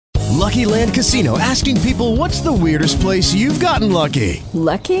Lucky Land Casino, asking people, what's the weirdest place you've gotten lucky?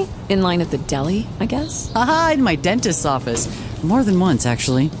 Lucky? In line at the deli, I guess? Aha, in my dentist's office. More than once,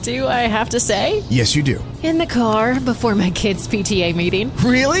 actually. Do I have to say? Yes, you do. In the car before my kids' PTA meeting.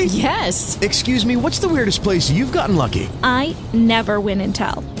 Really? Yes. Excuse me, what's the weirdest place you've gotten lucky? I never win and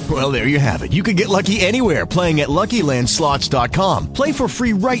tell. Well, there you have it. You can get lucky anywhere, playing at LuckyLandSlots.com. Play for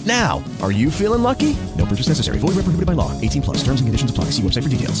free right now. Are you feeling lucky? No purchase necessary. Void where prohibited by law. 18 plus. Terms and conditions apply. See website for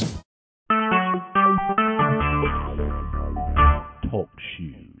details. Talk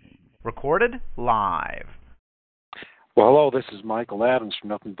shoes. Recorded live. Well, hello, this is Michael Adams from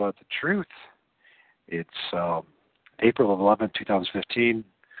Nothing But the Truth. It's April 11th, 2015.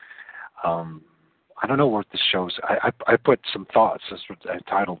 I don't know what this show's... I put some thoughts. I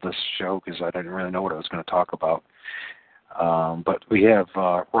titled this show because I didn't really know what I was going to talk about. But we have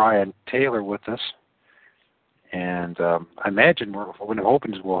Ryan Taylor with us. And I imagine when it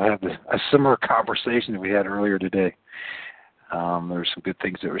opens, we'll have a similar conversation that we had earlier today. There's some good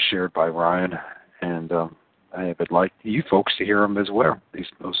things that were shared by Ryan. And I would like you folks to hear them as well,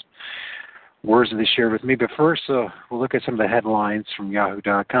 those words that they shared with me. But first, we'll look at some of the headlines from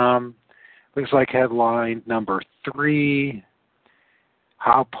Yahoo.com. Looks like headline number 3,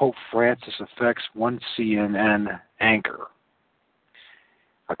 How Pope Francis Affects One CNN Anchor.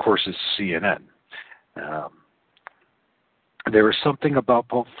 Of course, it's CNN. There is something about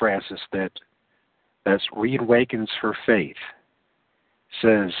Pope Francis that's reawakens her faith,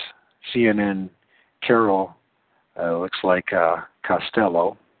 says CNN Carol, looks like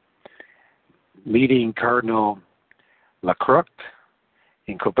Costello, meeting Cardinal Lacroix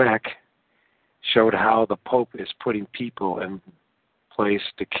in Quebec, showed how the Pope is putting people in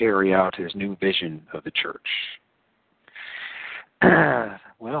place to carry out his new vision of the church.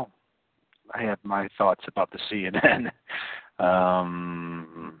 Well, I have my thoughts about the CNN.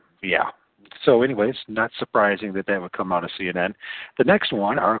 Yeah. So anyways, not surprising that would come out of CNN. The next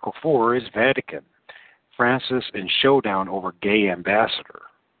one, Article 4, is Vatican. Francis in showdown over gay ambassador.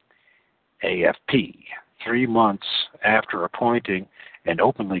 AFP. 3 months after appointing an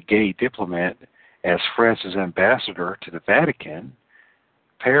openly gay diplomat as France's ambassador to the Vatican,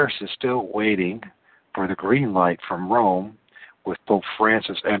 Paris is still waiting for the green light from Rome, with Pope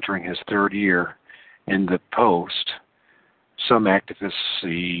Francis entering his 3rd year in the post. Some activists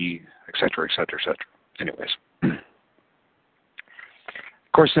see, etc., etc., etc. Anyways. Of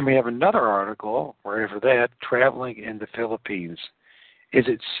course, then we have another article, right after that, traveling in the Philippines. Is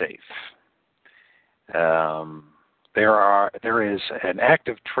it safe? There is an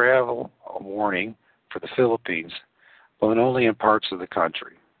active travel warning for the Philippines, but only in parts of the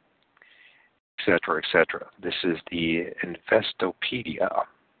country, etc., etc. This is the Investopedia.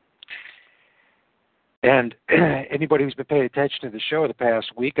 And anybody who's been paying attention to the show the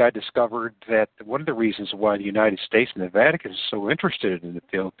past week, I discovered that one of the reasons why the United States and the Vatican is so interested in the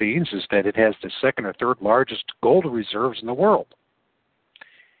Philippines is that it has the 2nd or 3rd largest gold reserves in the world.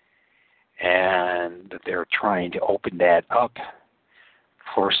 And they're trying to open that up. Of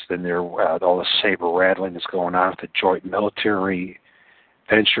course, then there all the saber rattling that's going on with the joint military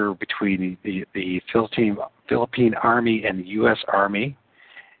venture between the Philippine Army and the U.S. Army.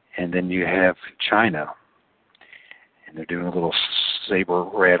 And then you have China, and they're doing a little saber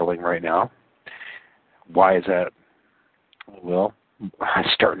rattling right now. Why is that? Well, I'm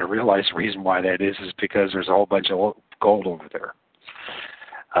starting to realize the reason why that is because there's a whole bunch of gold over there.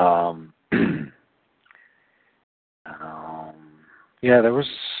 Yeah, there was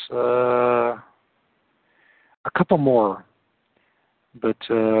a couple more, but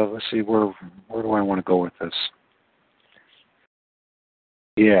let's see, where do I want to go with this?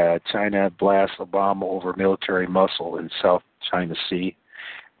 Yeah, China blasts Obama over military muscle in South China Sea.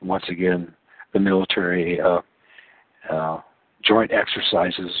 Once again, the military joint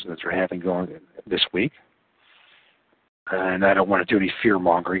exercises that they're having going this week. And I don't want to do any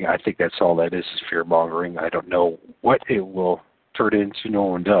fear-mongering. I think that's all that is fear-mongering. I don't know what it will turn into. No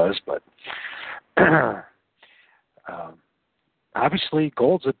one does. But obviously,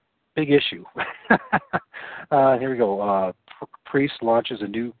 gold's a big issue. Here we go. Priest launches a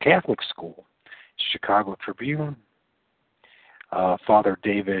new Catholic school. Chicago Tribune. Father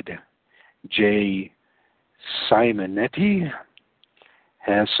David J. Simonetti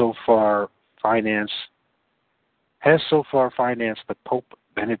has so far financed the Pope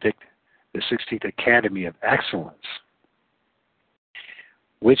Benedict XVI Academy of Excellence,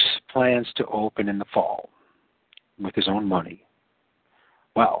 which plans to open in the fall with his own money.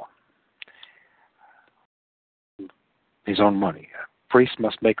 Wow. His own money. Priests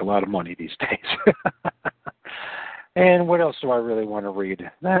must make a lot of money these days. And what else do I really want to read?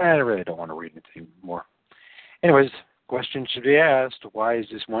 Nah, I really don't want to read anything more. Anyways, question should be asked, why is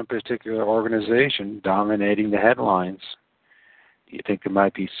this one particular organization dominating the headlines? Do you think there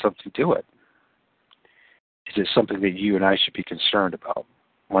might be something to it? Is it something that you and I should be concerned about?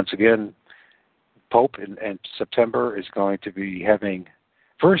 Once again, Pope in September is going to be having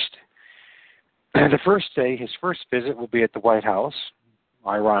the first day, his first visit will be at the White House.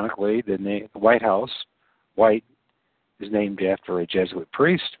 Ironically, the White House, White, is named after a Jesuit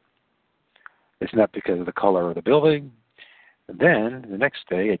priest. It's not because of the color of the building. And then the next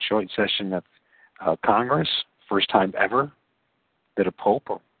day, a joint session of Congress, first time ever that a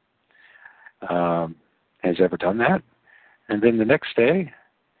Pope has ever done that. And then the next day,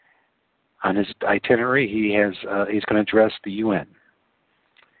 on his itinerary, he's going to address the UN.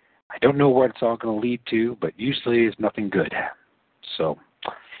 I don't know what it's all going to lead to, but usually it's nothing good. So,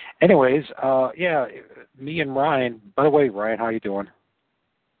 anyways, me and Ryan. By the way, Ryan, how you doing?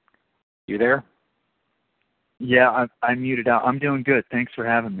 You there? Yeah, I'm muted out. I'm doing good. Thanks for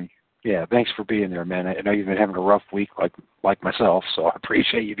having me. Yeah, thanks for being there, man. I know you've been having a rough week like myself, so I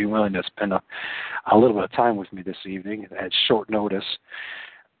appreciate you being willing to spend a little bit of time with me this evening at short notice.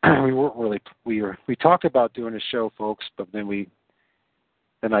 We talked about doing a show, folks, but then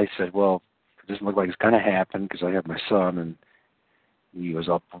I said, well, it doesn't look like it's going to happen because I have my son, and he was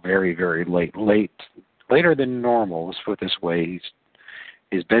up very, very later than normal. Let's put it this way.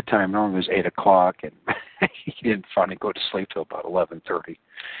 His bedtime normally was 8 o'clock, and he didn't finally go to sleep till about 11:30,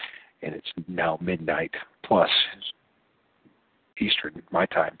 and it's now midnight plus Eastern, my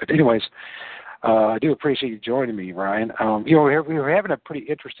time. But anyways, I do appreciate you joining me, Ryan. We were having a pretty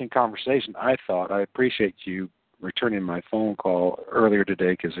interesting conversation, I thought. I appreciate you returning my phone call earlier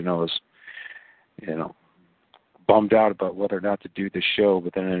today because I was, bummed out about whether or not to do the show,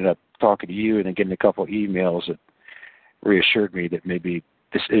 but then I ended up talking to you and then getting a couple of emails that reassured me that maybe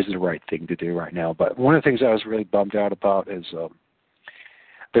this is the right thing to do right now. But one of the things I was really bummed out about is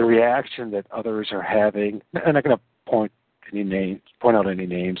the reaction that others are having. I'm not going to point out any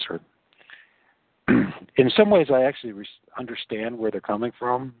names, or in some ways I actually understand where they're coming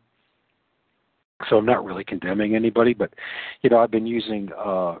from. So I'm not really condemning anybody, but I've been using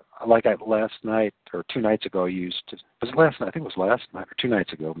last night or 2 nights ago. Was it last night? I think it was last night or 2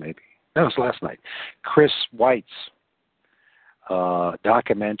 nights ago, maybe. That was last night. Chris White's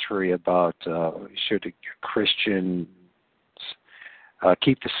documentary about should Christians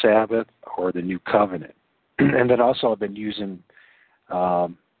keep the Sabbath or the New Covenant, and then also I've been using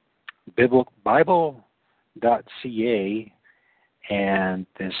Bible.ca and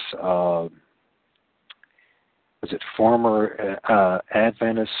this. Was it former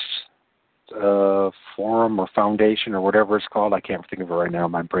Adventist Forum or Foundation or whatever it's called? I can't think of it right now.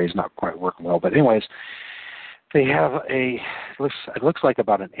 My brain's not quite working well. But anyways, they have it looks like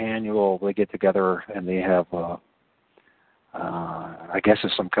about an annual, they get together and they have, I guess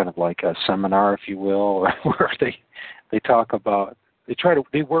it's some kind of like a seminar, if you will, where they talk about,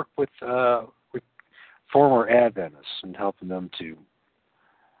 they work with former Adventists and helping them to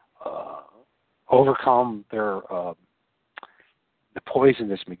overcome their the poison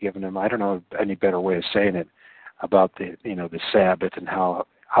that's been given them. I don't know any better way of saying it, about the Sabbath and how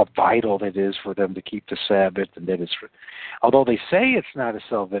vital it is for them to keep the Sabbath, and that it's, although they say it's not a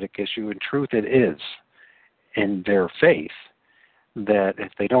salvific issue, in truth it is in their faith, that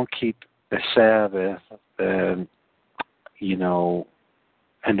if they don't keep the Sabbath, then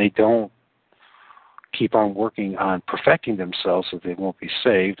and they don't keep on working on perfecting themselves, so they won't be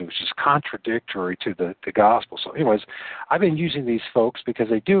saved, which is contradictory to the gospel. So anyways, I've been using these folks because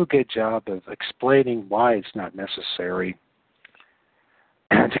they do a good job of explaining why it's not necessary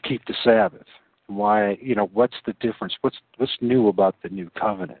to keep the Sabbath. Why, what's the difference? What's new about the new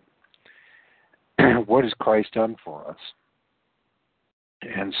covenant? What has Christ done for us?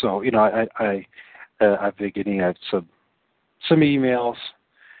 And so, I've been getting some emails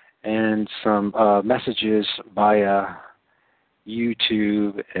and some messages via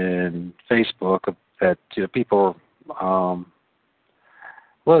YouTube and Facebook that people,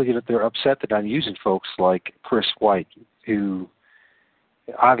 they're upset that I'm using folks like Chris White, who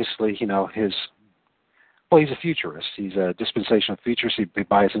obviously, he's a futurist. He's a dispensational futurist. He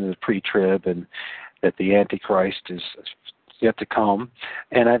buys into the pre-trib and that the Antichrist is yet to come.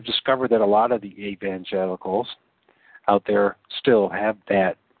 And I've discovered that a lot of the evangelicals out there still have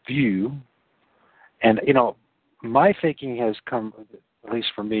that view. And, my thinking has come, at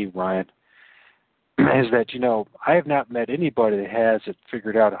least for me, Ryan, is that, I have not met anybody that has it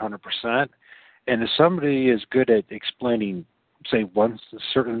figured out 100%. And if somebody is good at explaining say one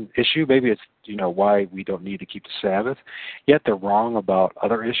certain issue. Maybe it's, why we don't need to keep the Sabbath, yet they're wrong about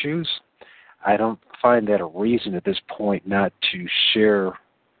other issues. I don't find that a reason at this point not to share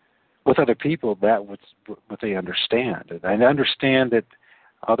with other people that what they understand. And I understand that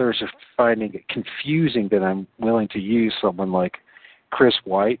others are finding it confusing that I'm willing to use someone like Chris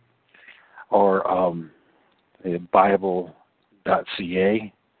White or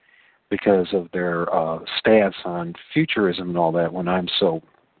Bible.ca because of their stance on futurism and all that when I'm so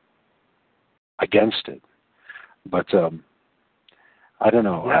against it. But I don't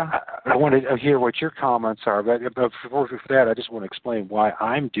know. Yeah. I want to hear what your comments are, but before that, I just want to explain why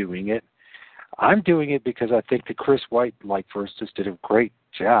I'm doing it. I'm doing it because I think that Chris White, for instance, did a great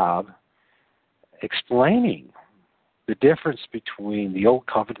job explaining the difference between the Old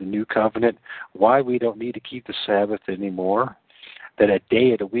Covenant and the New Covenant, why we don't need to keep the Sabbath anymore, that a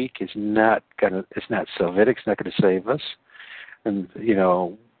day of the week is not salvific, it's not going to save us, and,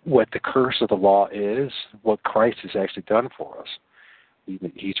 what the curse of the law is, what Christ has actually done for us.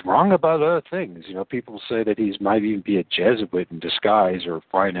 He's wrong about other things. People say that he might even be a Jesuit in disguise or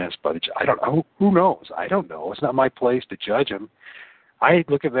financed by the. I don't know. Who knows? I don't know. It's not my place to judge him. I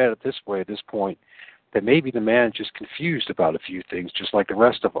look at it this way at this point, that maybe the man is just confused about a few things, just like the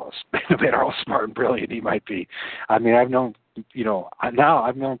rest of us. They're all smart and brilliant. He might be. I mean, I've known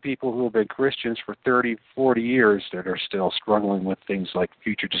people who have been Christians for 30, 40 years that are still struggling with things like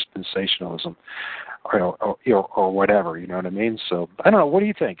future dispensationalism or whatever, you know what I mean? So, I don't know. What do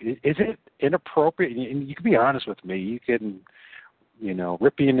you think? Is it inappropriate? And you can be honest with me. You can,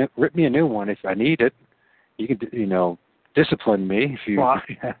 rip me a new one if I need it. You can, discipline me if you,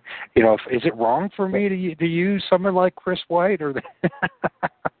 is it wrong for me to use someone like Chris White or?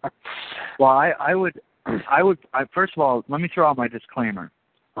 Well, I would first of all, let me throw out my disclaimer.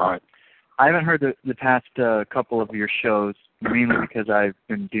 All right. I haven't heard the past couple of your shows, mainly because I've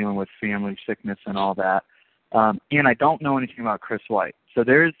been dealing with family sickness and all that, and I don't know anything about Chris White. So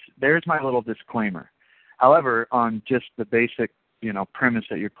there's my little disclaimer. However, on just the basic, premise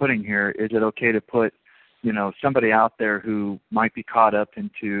that you're putting here, is it okay to put, somebody out there who might be caught up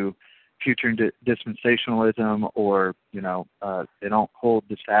into future dispensationalism or, they don't hold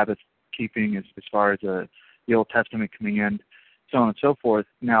the Sabbath keeping as far as the Old Testament command, so on and so forth.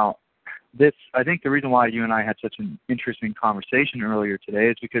 Now, I think the reason why you and I had such an interesting conversation earlier today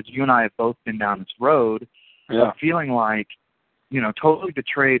is because you and I have both been down this road of feeling like, totally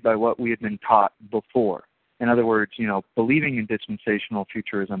betrayed by what we had been taught before. In other words, believing in dispensational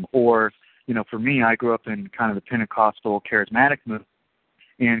futurism, or, for me, I grew up in kind of the Pentecostal charismatic movement,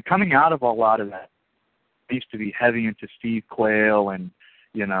 and coming out of a lot of that, I used to be heavy into Steve Quayle and,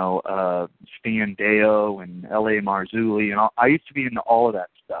 Stan Deyo and L.A. Marzulli, and I used to be into all of that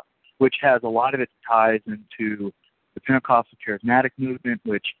stuff, which has a lot of its ties into the Pentecostal charismatic movement,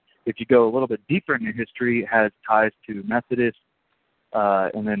 which, if you go a little bit deeper into history, has ties to Methodist,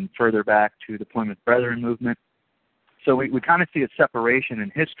 and then further back to the Plymouth Brethren movement. So we kind of see a separation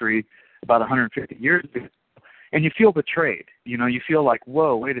in history about 150 years ago, and you feel betrayed. You feel like,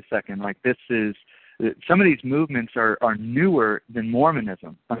 whoa, wait a second, like this is, some of these movements are newer than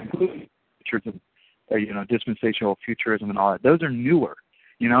Mormonism, dispensational futurism and all that. Those are newer,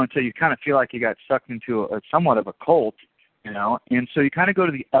 and so you kind of feel like you got sucked into a somewhat of a cult, and so you kind of go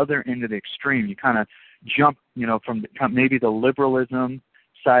to the other end of the extreme. You kind of jump, from maybe the liberalism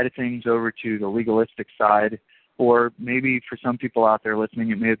side of things over to the legalistic side, or maybe for some people out there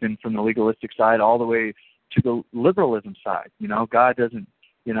listening, it may have been from the legalistic side all the way to the liberalism side. God doesn't,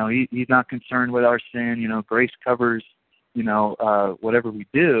 he's not concerned with our sin. Grace covers, whatever we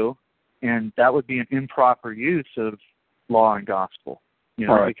do, and that would be an improper use of law and gospel,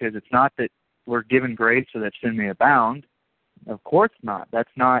 right. Because it's not that we're given grace so that sin may abound. Of course not. That's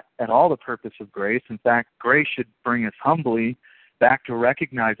not at all the purpose of grace. In fact, grace should bring us humbly back to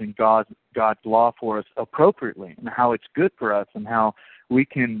recognizing God's law for us appropriately, and how it's good for us, and how we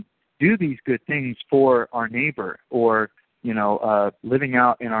can do these good things for our neighbor, or living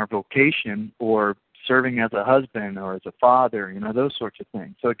out in our vocation, or serving as a husband or as a father, those sorts of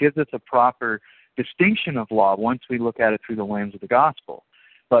things. So it gives us a proper distinction of law once we look at it through the lens of the gospel.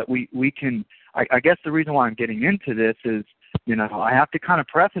 But we can, I guess the reason why I'm getting into this is, I have to kind of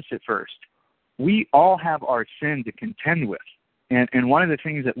preface it first. We all have our sin to contend with. And one of the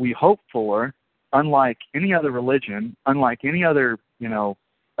things that we hope for, unlike any other religion, unlike any other,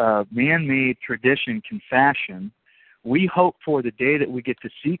 man-made tradition can fashion, we hope for the day that we get to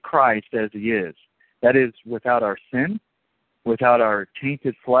see Christ as he is. That is, without our sin, without our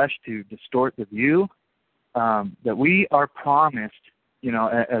tainted flesh to distort the view, that we are promised,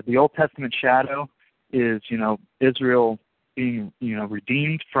 the Old Testament shadow is, Israel being,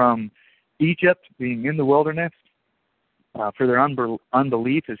 redeemed from Egypt, being in the wilderness for their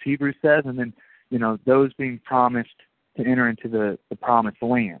unbelief, as Hebrews says, and then, those being promised to enter into the promised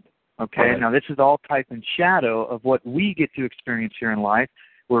land. Okay, Right. Now this is all type and shadow of what we get to experience here in life.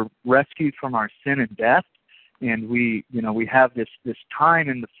 We're rescued from our sin and death, and we have this time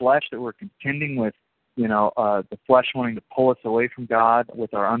in the flesh that we're contending with, the flesh wanting to pull us away from God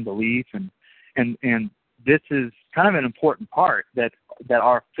with our unbelief, and this is kind of an important part, that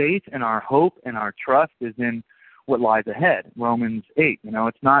our faith and our hope and our trust is in what lies ahead. Romans 8.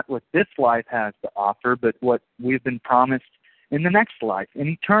 It's not what this life has to offer, but what we've been promised in the next life, in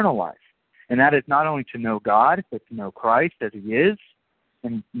eternal life. And that is not only to know God, but to know Christ as He is,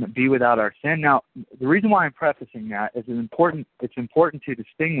 and be without our sin. Now, the reason why I'm prefacing that is it's important to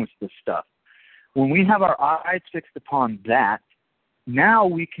distinguish this stuff. When we have our eyes fixed upon that, now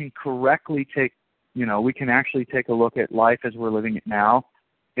we can correctly we can actually take a look at life as we're living it now,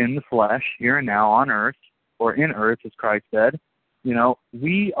 in the flesh, here and now, on earth, or in earth, as Christ said.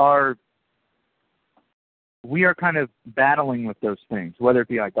 We are kind of battling with those things, whether it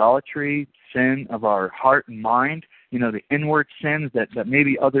be idolatry, sin of our heart and mind, the inward sins that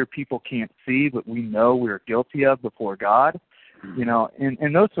maybe other people can't see, but we know we're guilty of before God,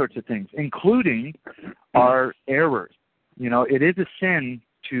 and those sorts of things, including our errors. It is a sin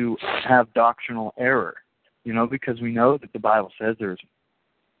to have doctrinal error, because we know that the Bible says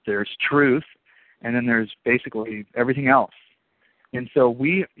there's truth, and then there's basically everything else. And so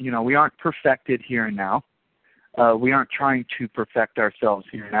we aren't perfected here and now. We aren't trying to perfect ourselves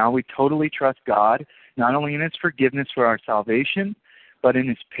here now. We totally trust God, not only in His forgiveness for our salvation, but in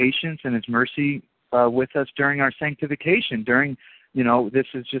His patience and His mercy with us during our sanctification. This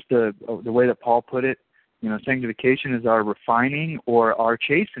is just the way that Paul put it. Sanctification is our refining or our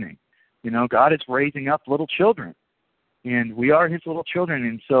chastening. God is raising up little children, and we are His little children.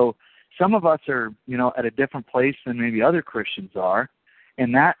 And so some of us are, at a different place than maybe other Christians are.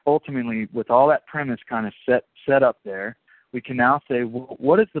 And that ultimately, with all that premise kind of set up there, we can now say, well,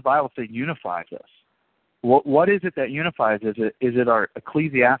 what does the Bible say unifies us? What is it that unifies us? Is it our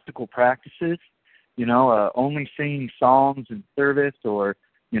ecclesiastical practices, only singing psalms in service, or,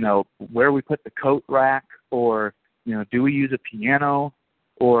 where we put the coat rack, or, do we use a piano,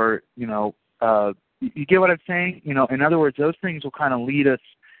 or, you get what I'm saying? In other words, those things will kind of lead us,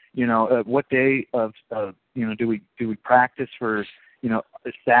 what day of, do we practice for, the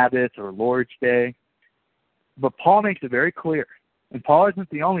Sabbath or Lord's Day. But Paul makes it very clear, and Paul isn't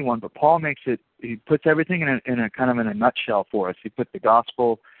the only one, but Paul he puts everything in a kind of in a nutshell for us. He put the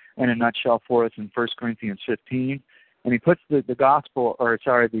gospel in a nutshell for us in 1 Corinthians 15, and he puts the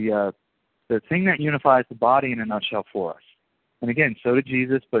thing that unifies the body in a nutshell for us. And again, so did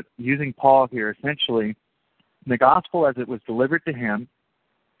Jesus, but using Paul here, essentially, the gospel as it was delivered to him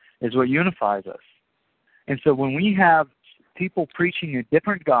is what unifies us. And so when we have people preaching a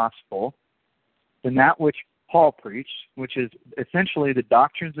different gospel than that which Paul preached, which is essentially the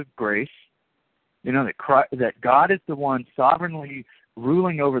doctrines of grace, that God is the one sovereignly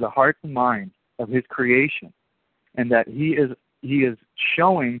ruling over the hearts and minds of His creation, and that He is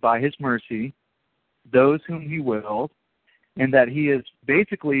showing by His mercy those whom He wills, and that He is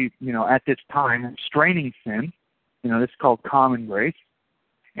basically, at this time, restraining sin. This is called common grace,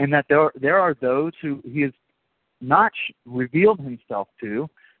 and that there are those who He has not revealed Himself to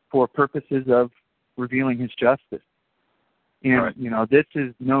for purposes of revealing His justice. And right. This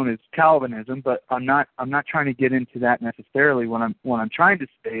is known as Calvinism, but I'm not trying to get into that necessarily. What I'm trying to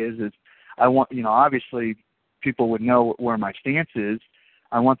say is I want, obviously people would know where my stance is.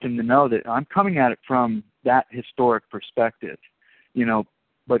 I want them to know that I'm coming at it from that historic perspective.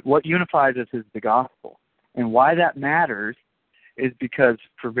 But what unifies us is the gospel. And why that matters is because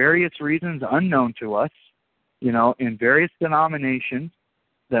for various reasons unknown to us, in various denominations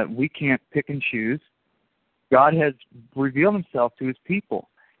that we can't pick and choose, God has revealed Himself to His people.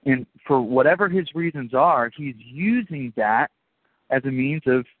 And for whatever His reasons are, He's using that as a means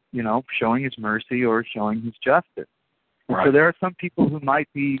of, showing His mercy or showing His justice. And right. So there are some people who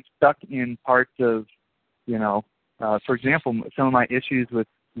might be stuck in parts of, for example, some of my issues with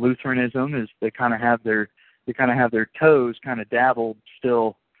Lutheranism is they kind of have their toes kind of dabbled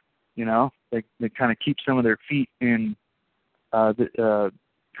still, they kind of keep some of their feet in the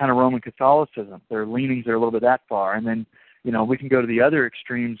kind of Roman Catholicism. Their leanings are a little bit that far. And then, we can go to the other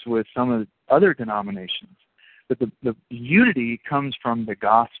extremes with some of the other denominations. But the unity comes from the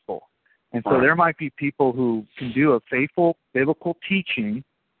gospel. And so there might be people who can do a faithful biblical teaching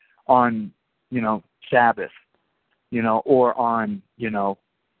on, Sabbath, or on,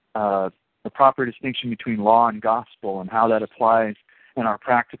 the proper distinction between law and gospel and how that applies in our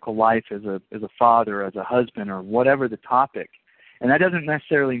practical life as a father, as a husband, or whatever the topic. And that doesn't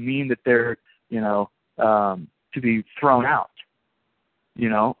necessarily mean that they're, to be thrown out.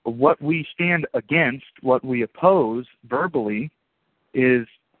 What we stand against, what we oppose verbally, is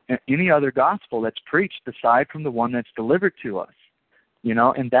any other gospel that's preached aside from the one that's delivered to us.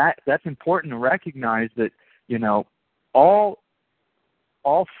 And that's important to recognize that, all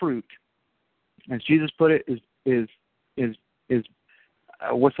fruit, as Jesus put it, is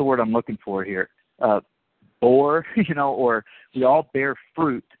what's the word I'm looking for here? Or we all bear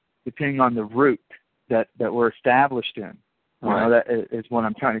fruit depending on the root that we're established in. Right. That is what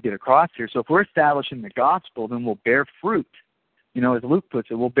I'm trying to get across here. So if we're established in the gospel, then we'll bear fruit. As Luke puts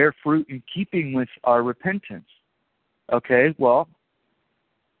it, we'll bear fruit in keeping with our repentance. Okay, well,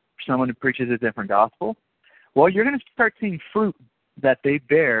 someone who preaches a different gospel, well, you're going to start seeing fruit that they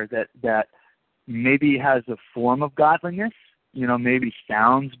bear that maybe has a form of godliness, maybe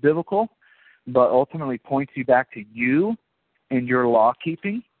sounds biblical, but ultimately points you back to you and your law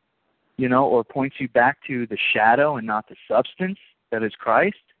keeping, or points you back to the shadow and not the substance that is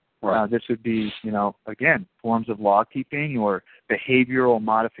Christ. Right. This would be, again, forms of law keeping or behavioral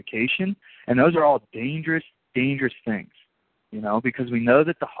modification, and those are all dangerous things, because we know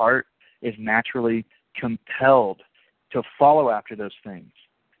that the heart is naturally compelled to follow after those things.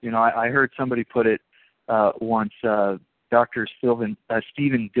 I heard somebody put it once, Dr. Stephen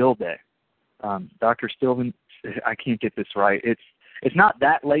Dilday. Dr. Stephen, I can't get this right. It's not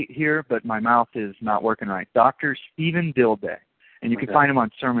that late here, but my mouth is not working right. Dr. Stephen Dilday, and you can find him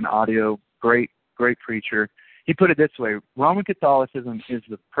on Sermon Audio. Great preacher. He put it this way: Roman Catholicism is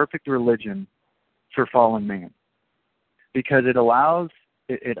the perfect religion for fallen man, because it allows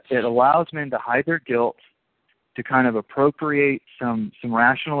men to hide their guilt, to kind of appropriate some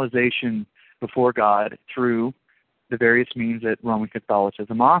rationalization before God through the various means that Roman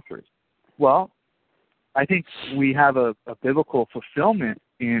Catholicism offers. Well, I think we have a biblical fulfillment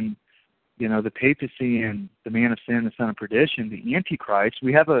in, the papacy and the man of sin, the son of perdition, the Antichrist.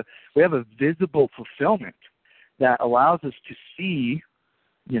 We have a visible fulfillment that allows us to see,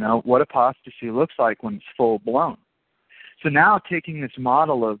 what apostasy looks like when it's full blown. So now, taking this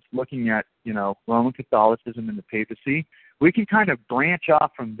model of looking at, Roman Catholicism and the papacy, we can kind of branch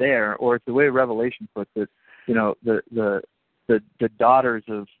off from there, or it's the way Revelation puts it, the daughters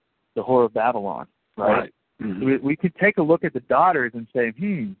of the whore of Babylon, right? Mm-hmm. We could take a look at the daughters and say,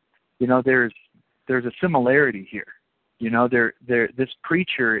 there's a similarity here. This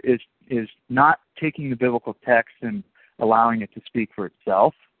preacher is not taking the biblical text and allowing it to speak for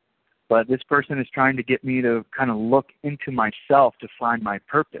itself, but this person is trying to get me to kind of look into myself to find my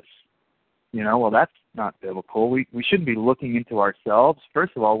purpose. Well, that's not biblical. We shouldn't be looking into ourselves.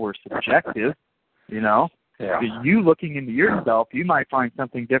 First of all, we're subjective, Yeah. So you looking into yourself, you might find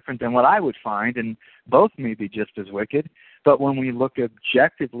something different than what I would find, and both may be just as wicked. But when we look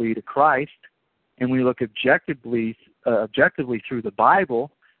objectively to Christ, and we look objectively through the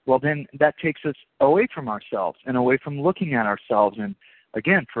Bible, well, then that takes us away from ourselves and away from looking at ourselves. And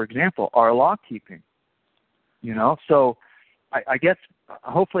again, for example, our law keeping. So I guess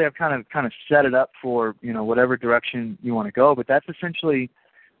hopefully I've kind of set it up for whatever direction you want to go. But that's essentially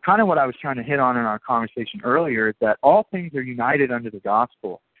kind of what I was trying to hit on in our conversation earlier, is that all things are united under the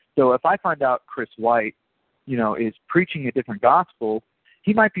gospel. So if I find out Chris White, is preaching a different gospel,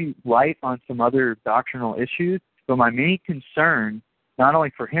 he might be right on some other doctrinal issues, but my main concern, not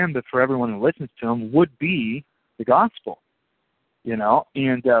only for him, but for everyone who listens to him, would be the gospel,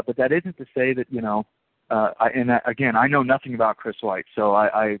 and but that isn't to say that, again, I know nothing about Chris White, so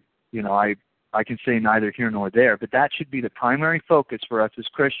I can say neither here nor there, but that should be the primary focus for us as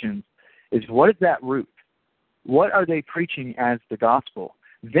Christians, is what is that root? What are they preaching as the gospel?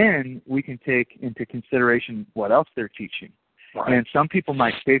 Then we can take into consideration what else they're teaching. Right. And some people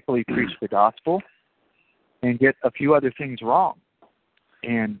might faithfully preach the gospel and get a few other things wrong.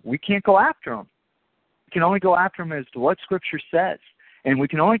 And we can't go after them. We can only go after them as to what Scripture says. And we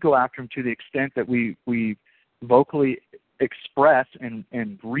can only go after them to the extent that we vocally express and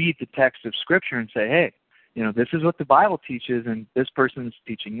read the text of Scripture and say, hey, this is what the Bible teaches, and this person is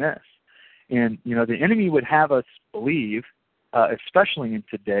teaching this. And, the enemy would have us believe, especially in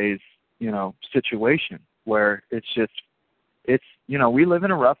today's, situation where we live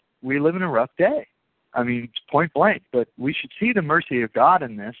in a rough day. I mean, point blank. But we should see the mercy of God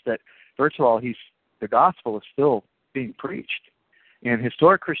in this, that first of all, the gospel is still being preached, and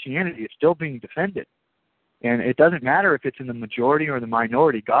historic Christianity is still being defended. And it doesn't matter if it's in the majority or the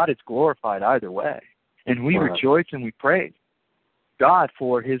minority. God is glorified either way. And we rejoice and we praise. God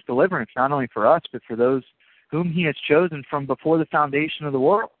for his deliverance, not only for us, but for those whom he has chosen from before the foundation of the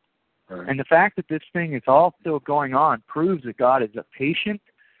world. Right. And the fact that this thing is all still going on proves that God is a patient,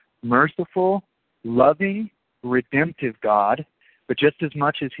 merciful, loving, redemptive God. But just as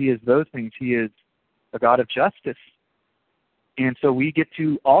much as he is those things, he is a God of justice. And so we get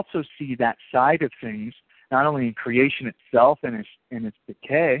to also see that side of things, not only in creation itself and its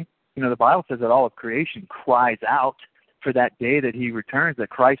decay. You know, the Bible says that all of creation cries out for that day that he returns, that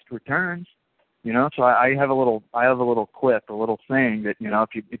Christ returns. You know, so I have a little quip, a little saying that, you know,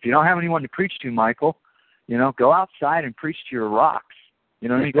 if you don't have anyone to preach to, Michael, you know, go outside and preach to your rocks. You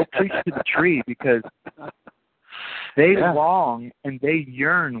know, go preach to the tree, because they long and they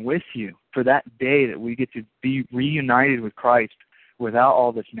yearn with you for that day that we get to be reunited with Christ without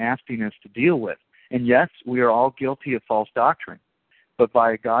all this nastiness to deal with. And yes, we are all guilty of false doctrine, but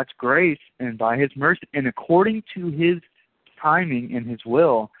by God's grace and by his mercy and according to his timing and his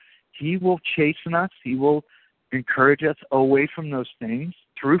will, he will chasten us. He will encourage us away from those things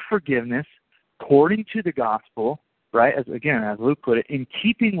through forgiveness, according to the gospel, right? As Luke put it, in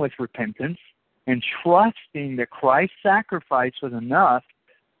keeping with repentance and trusting that Christ's sacrifice was enough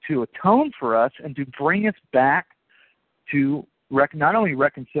to atone for us and to bring us back to not only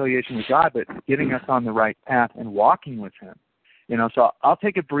reconciliation with God, but getting us on the right path and walking with him. You know, so I'll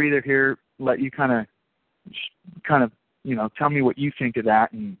take a breather here, let you kind of, you know, tell me what you think of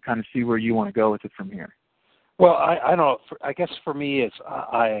that and kind of see where you want to go with it from here. Well, I don't know. I guess for me, it's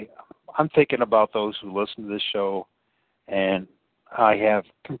I'm thinking about those who listen to this show, and I have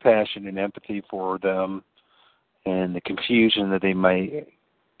compassion and empathy for them and the confusion that they might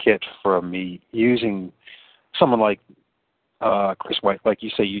get from me using someone like Chris White. Like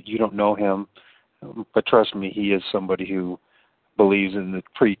you say, you don't know him, but trust me, he is somebody who believes in the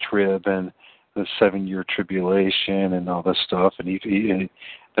pre-trib and the 7-year tribulation and all this stuff, and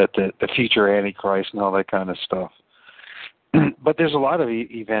that the future Antichrist and all that kind of stuff. But there's a lot of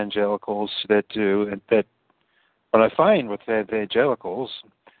evangelicals that do, and that what I find with evangelicals,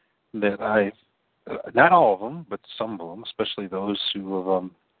 that not all of them, but some of them, especially those who've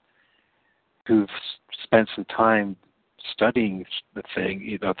spent some time studying the thing,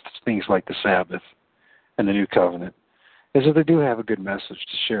 you know, things like the Sabbath and the New Covenant, is that they do have a good message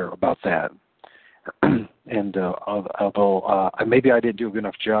to share about that. And although maybe I didn't do a good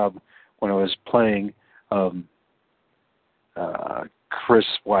enough job when I was playing Chris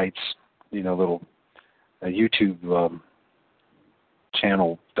White's, you know, little YouTube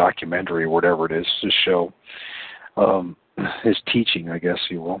channel documentary or whatever it is, his show, his teaching, I guess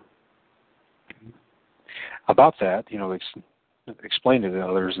you will, about that, you know, explain to the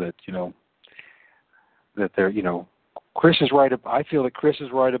others that, you know, that they're, you know, Chris is right. I feel that Chris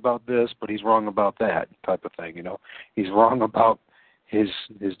is right about this, but he's wrong about that type of thing. You know, he's wrong about his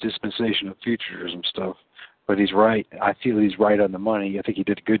dispensation of futurism stuff, but he's right. I feel he's right on the money. I think he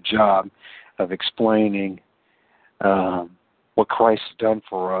did a good job of explaining what Christ has done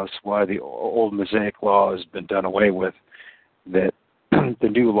for us, why the old Mosaic law has been done away with, that the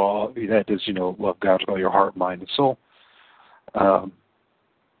new law, that is, you know, love God with all your heart, mind, and soul.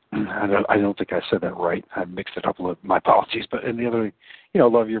 I don't think I said that right. I mixed it up a little. My apologies. But and the other, you know,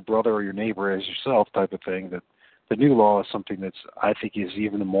 love your brother or your neighbor as yourself type of thing. That the new law is something that's, I think, is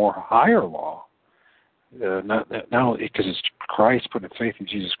even a more higher law. Not only because it's Christ, putting faith in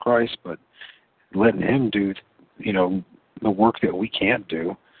Jesus Christ, but letting him do, you know, the work that we can't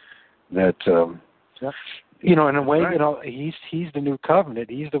do. That you know, in a way, you know, he's the new covenant.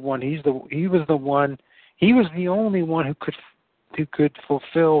 He was the only one who could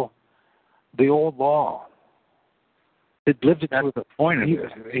fulfill the old law. It lived it to the point. He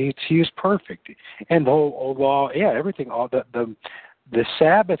was perfect, and the whole old law, everything, all the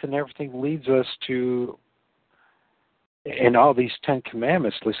Sabbath and everything leads us to, and all these 10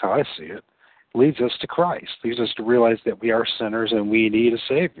 Commandments, at least how I see it, leads us to Christ. Leads us to realize that we are sinners and we need a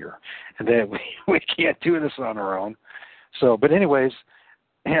Savior, and that we can't do this on our own. So, but anyways.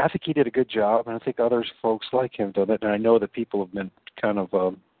 I think he did a good job, and I think others folks like him done it. And I know that people have been kind of,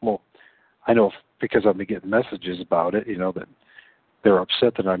 I know because I've been getting messages about it, you know, that they're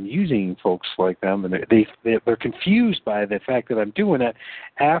upset that I'm using folks like them, and they're confused by the fact that I'm doing that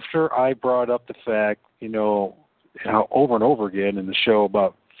after I brought up the fact, you know, how over and over again in the show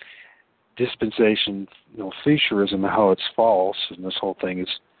about dispensation, you know, futurism and how it's false, and this whole thing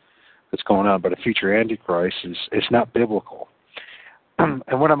that's going on about a future Antichrist it's not biblical.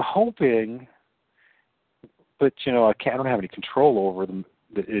 And what I'm hoping, but, you know, I don't have any control over the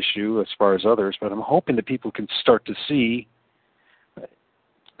issue as far as others, but I'm hoping that people can start to see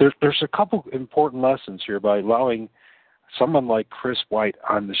there's a couple important lessons here by allowing someone like Chris White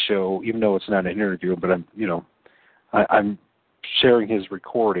on the show, even though it's not an interview, but I'm sharing his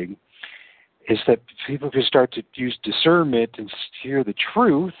recording, is that people can start to use discernment and hear the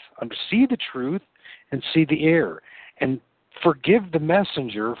truth, see the truth, and see the error, and forgive the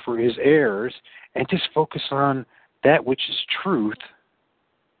messenger for his errors, and just focus on that which is truth,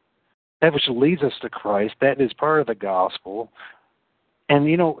 that which leads us to Christ, that is part of the gospel. And,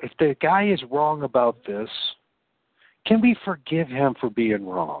 if the guy is wrong about this, can we forgive him for being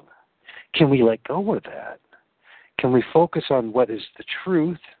wrong? Can we let go of that? Can we focus on what is the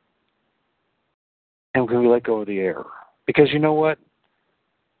truth? And can we let go of the error? Because you know what?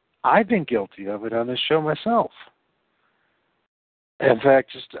 I've been guilty of it on this show myself. In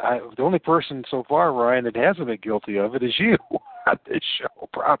fact, the only person so far, Ryan, that hasn't been guilty of it is you on this show,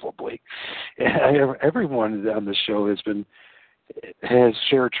 probably. Everyone on the show has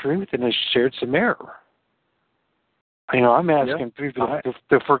shared truth and has shared some error. I'm asking people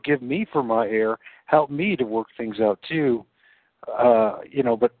to forgive me for my error, help me to work things out too. But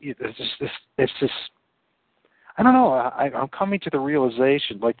it's just, I don't know. I'm coming to the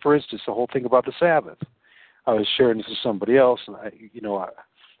realization, like for instance, the whole thing about the Sabbath. I was sharing this with somebody else, and you know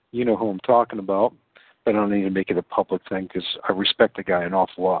who I'm talking about, but I don't need to make it a public thing because I respect the guy an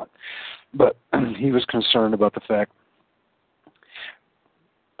awful lot. But he was concerned about the fact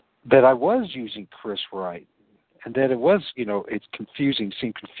that I was using Chris Wright, and that it was, it's confusing,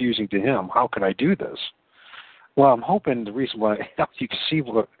 seemed confusing to him. How could I do this? Well, I'm hoping the reason why you can see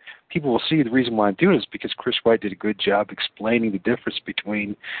what people will see the reason why I'm doing it is because Chris White did a good job explaining the difference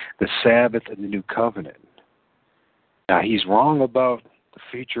between the Sabbath and the New Covenant. Now, he's wrong about the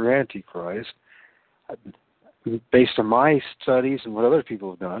future Antichrist. Based on my studies and what other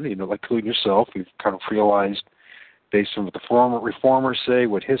people have done, like including yourself, we've kind of realized, based on what the reformers say,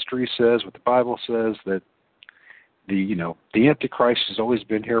 what history says, what the Bible says, that the Antichrist has always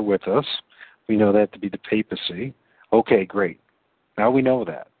been here with us. We know that to be the papacy. Okay, great. Now we know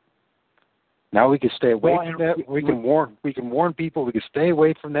that. Now we can stay away from that. We can warn people. We can stay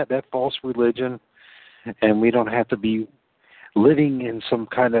away from that false religion, and we don't have to be living in some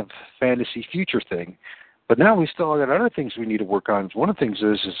kind of fantasy future thing. But now we still got other things we need to work on. One of the things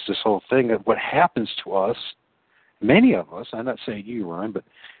is this whole thing of what happens to us. Many of us, I'm not saying you, Ryan, but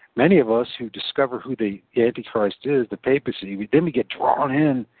many of us who discover who the Antichrist is, the papacy, then we get drawn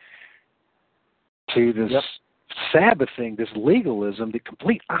in to this Sabbath thing, this legalism, the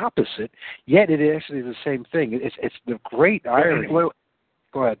complete opposite, yet it actually is the same thing. It's the great irony.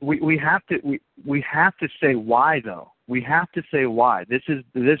 Go ahead. We have to say why, though. We have to say why. This is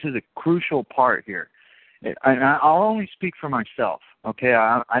a crucial part here. And I'll only speak for myself, okay?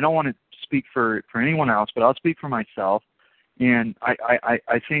 I don't want to speak for anyone else, but I'll speak for myself. And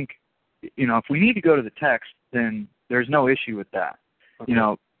I think, if we need to go to the text, then there's no issue with that. Okay.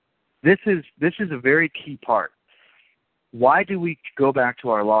 This is a very key part. Why do we go back to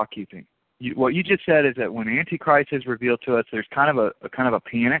our law keeping? What you just said is that when Antichrist is revealed to us, there's kind of a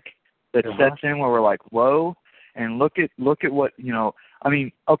panic that sets in where we're like, whoa, and look at what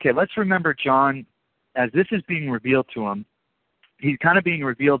okay, let's remember John, as this is being revealed to him, he's kind of being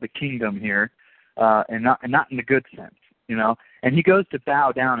revealed the kingdom here, and not in the good sense, and he goes to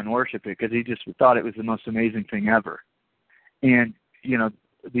bow down and worship it because he just thought it was the most amazing thing ever. And the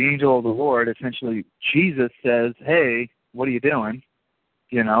angel of the Lord, essentially Jesus, says, hey, what are you doing?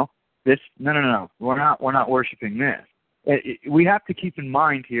 This, no, we're not worshiping this. We have to keep in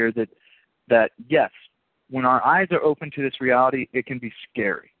mind here that yes, when our eyes are open to this reality, it can be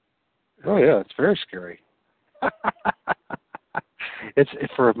scary. Oh yeah, it's very scary.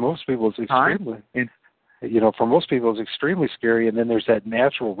 For most people, it's extremely. For most people, it's extremely scary. And then there's that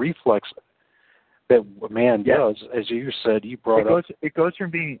natural reflex that man does, as you said. You brought up. It goes from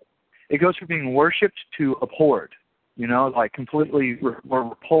being worshipped to abhorred. Like completely we're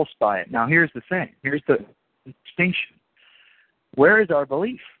repulsed by it. Now, here's the thing. Here's the distinction. Where is our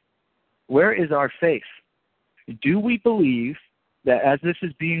belief? Where is our faith? Do we believe that as this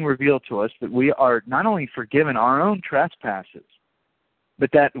is being revealed to us, that we are not only forgiven our own trespasses,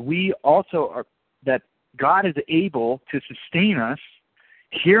 but that we also are, that God is able to sustain us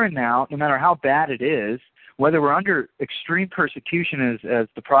here and now, no matter how bad it is, whether we're under extreme persecution as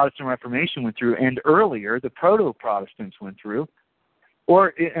the Protestant Reformation went through, and earlier the Proto-Protestants went through, or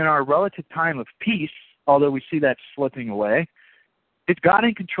in our relative time of peace, although we see that slipping away, is God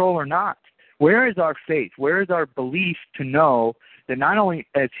in control or not? Where is our faith? Where is our belief to know that not only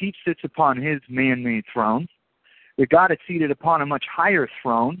as he sits upon his man-made throne, that God is seated upon a much higher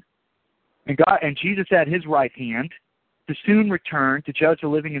throne, and Jesus at his right hand, to soon return to judge the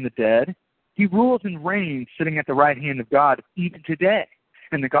living and the dead? He rules and reigns sitting at the right hand of God even today.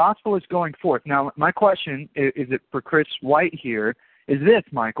 And the gospel is going forth. Now, my question is it for Chris White here is this,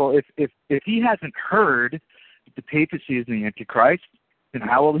 Michael. If he hasn't heard that the papacy is the Antichrist, then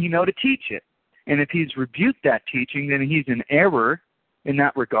how will he know to teach it? And if he's rebuked that teaching, then he's in error in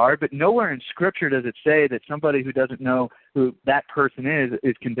that regard. But nowhere in Scripture does it say that somebody who doesn't know who that person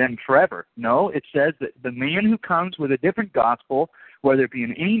is condemned forever. No, it says that the man who comes with a different gospel, whether it be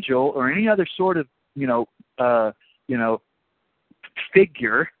an angel or any other sort of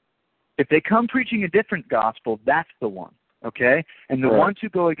figure, if they come preaching a different gospel, that's the one. Okay? And the ones who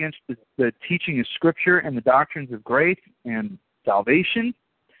go against the teaching of Scripture and the doctrines of grace and salvation,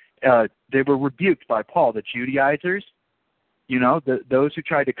 they were rebuked by Paul. The Judaizers, those who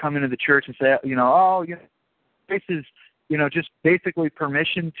tried to come into the church and say, this is, just basically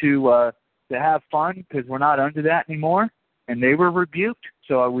permission to have fun because we're not under that anymore, and they were rebuked.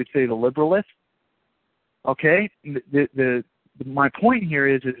 So I would say the liberalists. Okay, my point here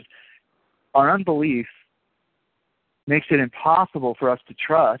is our unbelief makes it impossible for us to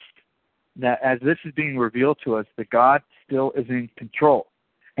trust that as this is being revealed to us, that God still is in control.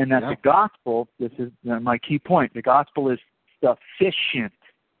 And that the gospel, this is my key point, the gospel is sufficient.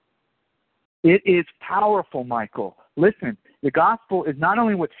 It is powerful, Michael. Listen, the gospel is not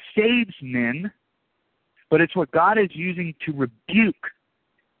only what saves men, but it's what God is using to rebuke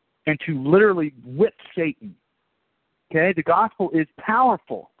and to literally whip Satan. Okay? The gospel is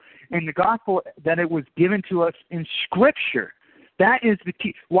powerful. And the gospel that it was given to us in Scripture, that is the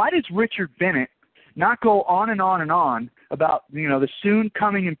key. Why does Richard Bennett not go on and on and on about, the soon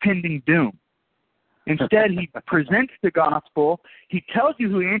coming impending doom? Instead, he presents the gospel. He tells you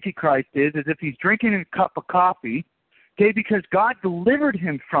who Antichrist is as if he's drinking a cup of coffee, okay, because God delivered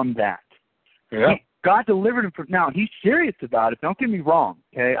him from that. Yeah. God delivered him from. Now, he's serious about it. Don't get me wrong,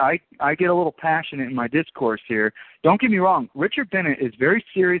 okay? I get a little passionate in my discourse here. Don't get me wrong. Richard Bennett is very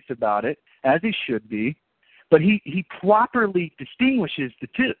serious about it, as he should be, but he properly distinguishes the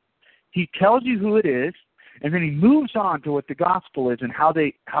two. He tells you who it is, and then he moves on to what the gospel is and how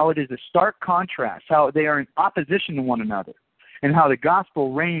it is a stark contrast, how they are in opposition to one another, and how the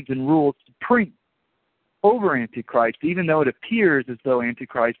gospel reigns and rules supreme over Antichrist, even though it appears as though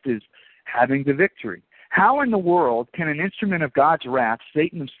Antichrist is having the victory. How in the world can an instrument of God's wrath,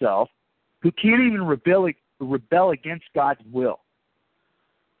 Satan himself, who can't even rebel against God's will,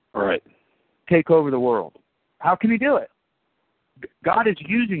 take over the world? How can he do it? God is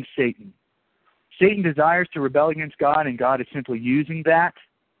using Satan. Satan desires to rebel against God, and God is simply using that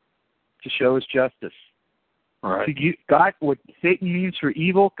to show his justice. Right. God, what Satan means for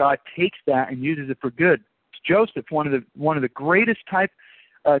evil, God takes that and uses it for good. Joseph, one of the greatest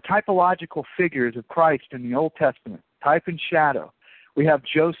typological figures of Christ in the Old Testament, type and shadow. We have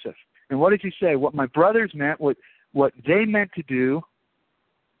Joseph. And what does he say? What my brothers meant, what they meant to do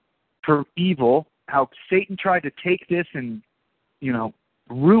for evil, how Satan tried to take this and,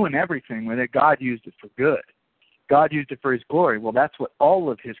 ruin everything with it, God used it for good. God used it for his glory. Well, that's what all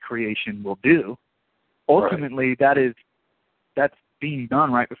of his creation will do. Ultimately, that's being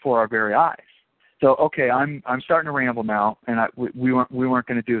done right before our very eyes. So, okay, I'm starting to ramble now, and we weren't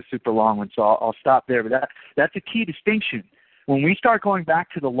going to do a super long one, so I'll stop there. But that's a key distinction. When we start going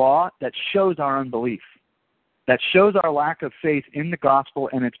back to the law, that shows our unbelief. That shows our lack of faith in the gospel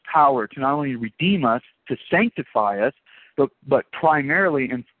and its power to not only redeem us, to sanctify us, but primarily,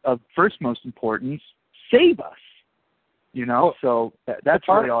 and of first most importance, save us. So that's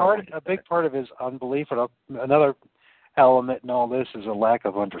a big part of his unbelief. And another element in all this is a lack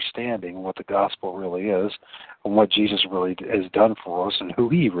of understanding what the gospel really is and what Jesus really has done for us and who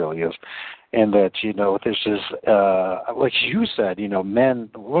he really is. And that, there's this, like you said, men,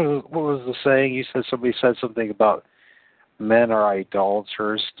 what was the saying? You said somebody said something about men are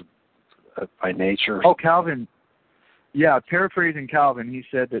idolaters by nature. Oh, Calvin. Yeah, paraphrasing Calvin, he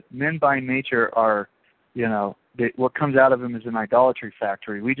said that men by nature are, what comes out of them is an idolatry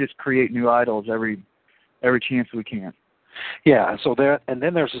factory. We just create new idols every chance we can. Yeah, so and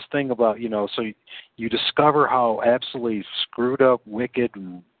then there's this thing about, so you discover how absolutely screwed up, wicked,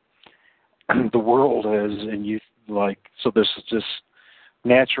 and the world is, and so there's this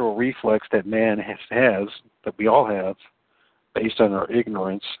natural reflex that man has, that we all have, based on our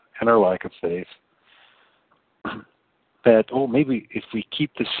ignorance and our lack of faith, that, maybe if we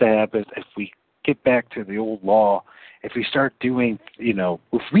keep the Sabbath, if we get back to the old law, if we start doing, things,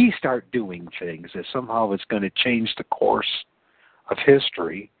 that somehow it's going to change the course of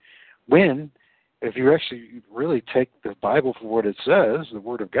history, when, if you actually really take the Bible for what it says, the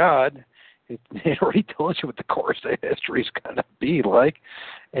Word of God, It already told you what the course of history is going to be like,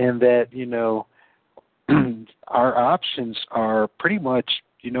 and that, our options are pretty much,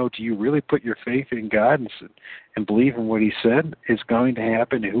 do you really put your faith in God and believe in what He said is going to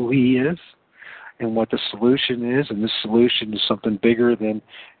happen, who He is, and what the solution is? And this solution is something bigger than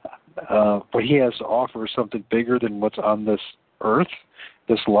what He has to offer, is something bigger than what's on this earth,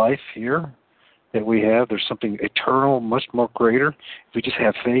 this life here that we have. There's something eternal, much more greater. If we just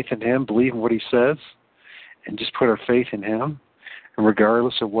have faith in Him, believe in what He says, and just put our faith in Him, and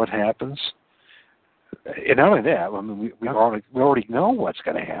regardless of what happens. And not only that, I mean, we already know what's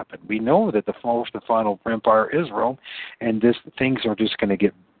going to happen. We know that the final empire is Rome, and things are just going to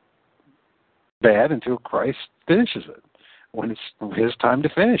get bad until Christ finishes it, when it's His time to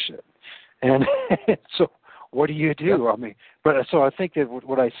finish it. And so, what do you do? I mean, so I think that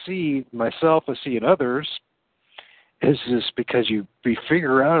what I see myself, I see in others, is just because we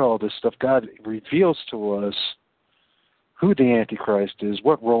figure out all this stuff, God reveals to us who the Antichrist is,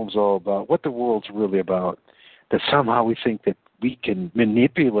 what Rome's all about, what the world's really about, that somehow we think that we can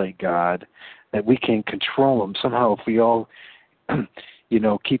manipulate God, that we can control Him. Somehow if we all,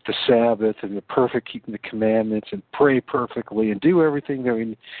 keep the Sabbath and keeping the commandments and pray perfectly and do everything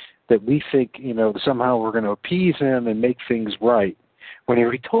that we think, somehow we're going to appease Him and make things right. When He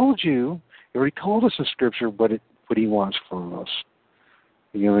already told us in Scripture what He wants from us.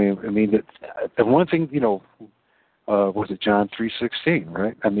 That the one thing, was it John 3:16,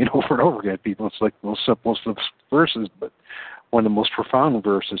 right? I mean, over and over again, people, it's like the most simplest of verses, but one of the most profound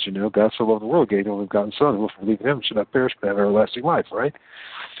verses, God so loved the world, gave the only begotten Son, who will believe in Him should not perish but have everlasting life, right?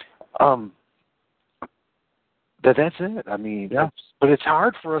 That's it. I mean, yeah. But it's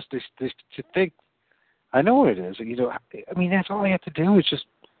hard for us to think. I know it is. I mean, that's all I have to do is just.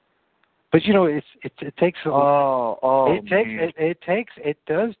 But it takes. It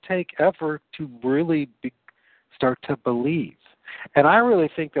does take effort to really start to believe. And I really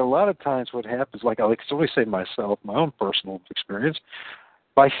think that a lot of times what happens, like I always say myself, my own personal experience,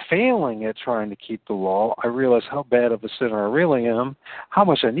 by failing at trying to keep the law, I realize how bad of a sinner I really am, how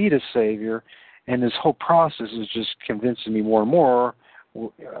much I need a Savior, and this whole process is just convincing me more and more,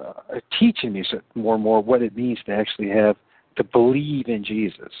 teaching me more and more what it means to actually have to believe in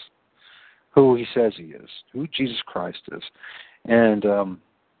Jesus, who He says He is, who Jesus Christ is. And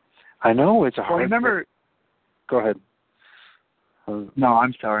I know it's a hard... Go ahead. No,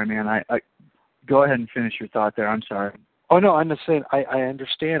 I'm sorry, man. I go ahead and finish your thought there. I'm sorry. Oh, no, I'm just saying I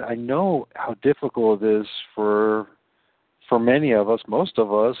understand. I know how difficult it is for many of us, most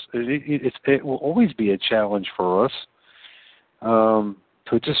of us. It will always be a challenge for us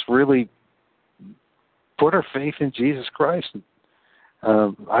to just really put our faith in Jesus Christ.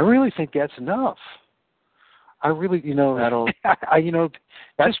 I really think that's enough. I really,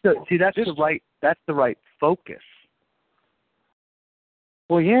 that's the right focus.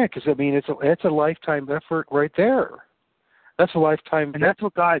 Well, yeah, because I mean, it's a lifetime effort right there. That's a lifetime, and that's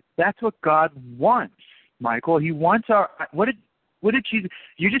what God wants, Michael. He wants our. What did Jesus?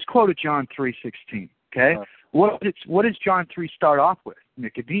 You just quoted John 3:16. Okay, what does John 3 start off with?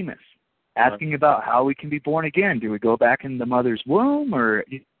 Nicodemus asking about how we can be born again. Do we go back in the mother's womb or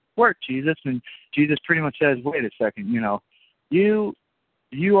work, Jesus? And Jesus pretty much says, wait a second, you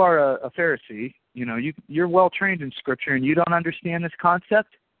are a Pharisee, you're well trained in Scripture and you don't understand this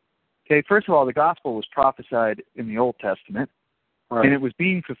concept. Okay, first of all, the gospel was prophesied in the Old Testament, right, and it was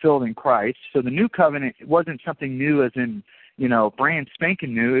being fulfilled in Christ. So the new covenant wasn't something new as in, brand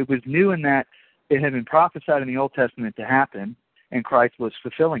spanking new. It was new in that it had been prophesied in the Old Testament to happen, and Christ was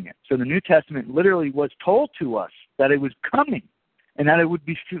fulfilling it. So the New Testament literally was told to us that it was coming and that it would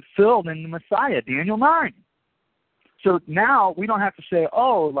be fulfilled in the Messiah, Daniel 9. So now we don't have to say,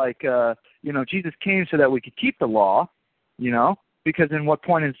 Jesus came so that we could keep the law, because then what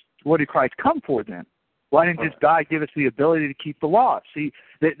did Christ come for then? Why didn't just God give us the ability to keep the law? See,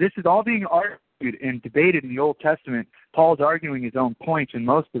 this is all being argued and debated in the Old Testament. Paul's arguing his own points in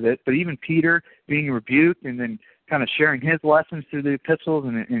most of it, but even Peter being rebuked and then kind of sharing his lessons through the epistles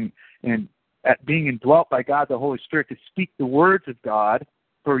and at being indwelt by God the Holy Spirit to speak the words of God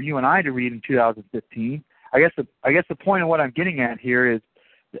for you and I to read in 2015. I guess the point of what I'm getting at here is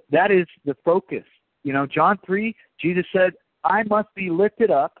that is the focus. John 3, Jesus said, I must be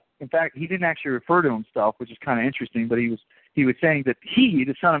lifted up. In fact, he didn't actually refer to himself, which is kind of interesting, but he was saying that he,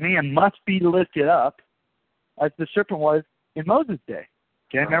 the Son of Man, must be lifted up as the serpent was in Moses' day.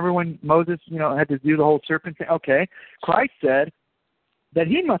 Okay, remember when Moses, had to do the whole serpent thing? Okay, Christ said that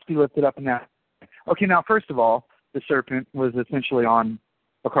he must be lifted up in that. Okay, now, first of all, the serpent was essentially on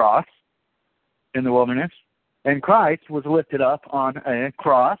a cross in the wilderness, and Christ was lifted up on a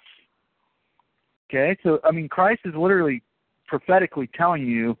cross Okay? So, I mean, Christ is literally prophetically telling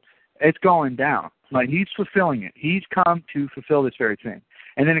you it's going down. Like, he's fulfilling it. He's come to fulfill this very thing.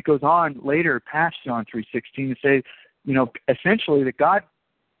 And then it goes on later past John 3:16 to say, you know, essentially that God,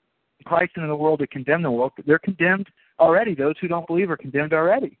 Christ into the world to condemn the world. They're condemned already. Those who don't believe are condemned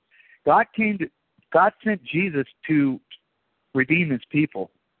already. God sent Jesus to redeem his people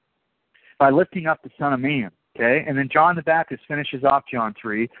by lifting up the Son of Man. Okay? And then John the Baptist finishes off John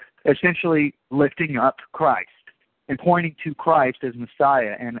 3, essentially lifting up Christ and pointing to Christ as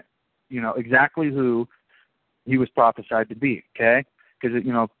Messiah and, you know, exactly who he was prophesied to be. Okay? Because,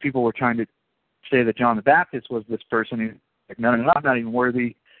 you know, people were trying to say that John the Baptist was this person who's like, no, I'm not even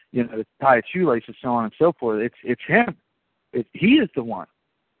worthy, you know, to tie a shoelaces, so on and so forth. It's him. He is the one.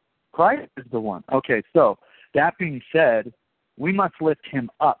 Christ is the one. Okay, so that being said, we must lift him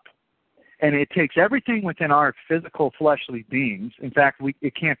up. And it takes everything within our physical fleshly beings. In fact,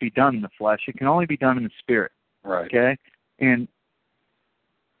 it can't be done in the flesh. It can only be done in the spirit. Right. Okay? And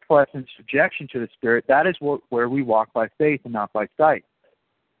flesh in subjection to the spirit, that is where we walk by faith and not by sight.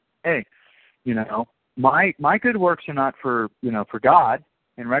 Hey, you know, my good works are not for God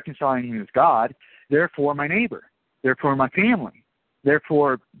and reconciling me with God. They're for my neighbor. They're for my family.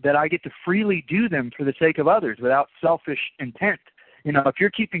 Therefore, that I get to freely do them for the sake of others without selfish intent. You know, if you're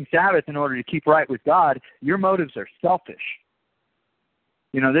keeping Sabbath in order to keep right with God, your motives are selfish.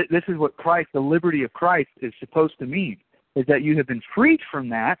 You know, this is what Christ, the liberty of Christ, is supposed to mean, is that you have been freed from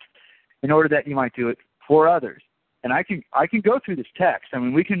that in order that you might do it for others. And I can go through this text. I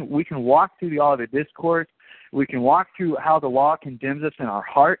mean, we can walk through the Olivet Discourse. We can walk through how the law condemns us in our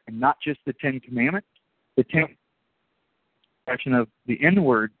heart, and not just the Ten Commandments. The section of the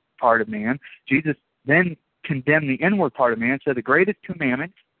inward part of man. Jesus then condemned the inward part of man. So the greatest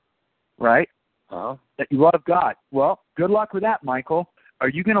commandment, right? That you love God. Well, good luck with that, Michael. Are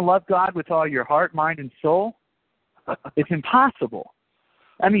you going to love God with all your heart, mind, and soul? It's impossible.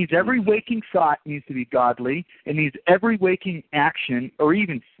 That means every waking thought needs to be godly. It needs every waking action, or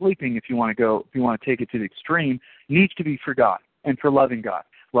even sleeping, if you want to take it to the extreme, needs to be for God and for loving God.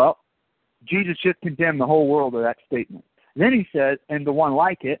 Well, Jesus just condemned the whole world of that statement. Then he said, and the one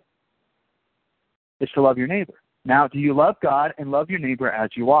like it is to love your neighbor. Now, do you love God and love your neighbor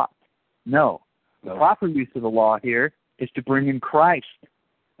as you ought? No. The proper use of the law here is to bring in Christ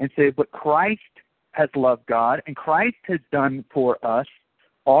and say, but Christ has loved God, and Christ has done for us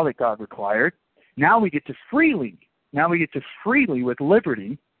all that God required. Now we get to freely, with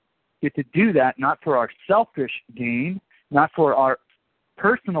liberty, get to do that not for our selfish gain, not for our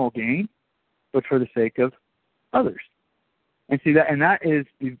personal gain, but for the sake of others. And see that, and that is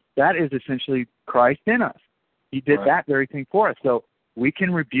essentially Christ in us. He did that very thing for us. So we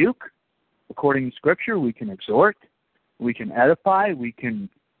can rebuke according to Scripture. We can exhort. We can edify. We can,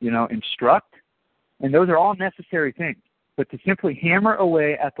 instruct. And those are all necessary things. But to simply hammer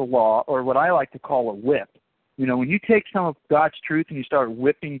away at the law, or what I like to call a whip, when you take some of God's truth and you start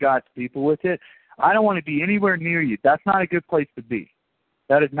whipping God's people with it, I don't want to be anywhere near you. That's not a good place to be.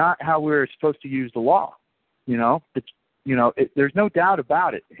 That is not how we're supposed to use the law. There's no doubt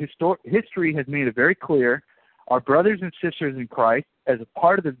about it. History has made it very clear. Our brothers and sisters in Christ, as a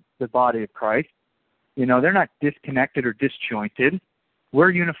part of the body of Christ, they're not disconnected or disjointed.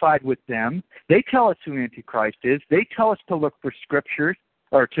 We're unified with them. They tell us who Antichrist is. They tell us to look for Scriptures,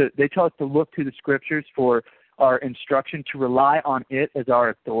 they tell us to look to the Scriptures for our instruction, to rely on it as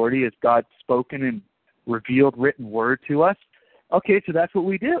our authority, as God's spoken and revealed written word to us. Okay, so that's what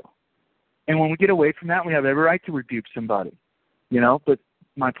we do. And when we get away from that, we have every right to rebuke somebody. But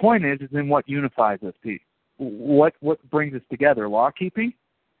my point is then what unifies us, Pete? What brings us together? Law keeping?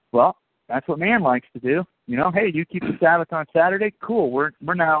 Well, that's what man likes to do. Hey, you keep the Sabbath on Saturday? Cool. We're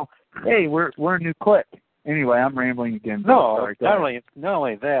now, hey, we're a new clique. Anyway, I'm rambling again. No, sorry, not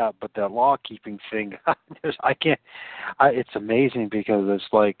only that, but the law keeping thing. I can't. It's amazing because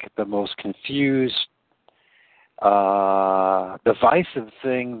it's like the most confused, divisive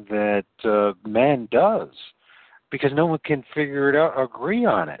thing that man does, because no one can figure it out, agree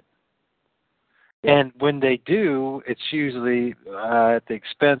on it. And when they do, it's usually at the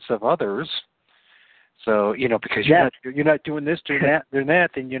expense of others. So, because you're not doing this, doing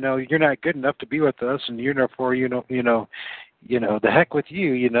that, then you're not good enough to be with us, and therefore, the heck with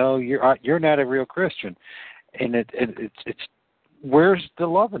you, you're not a real Christian, and it's where's the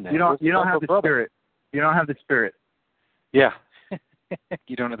love in that? You don't have the Spirit. You don't have the Spirit. Yeah,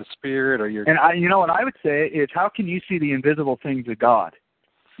 you don't have the Spirit, or you're. And what I would say is, how can you see the invisible things of God?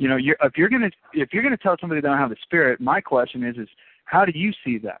 If you're gonna tell somebody they don't have the Spirit, my question is how do you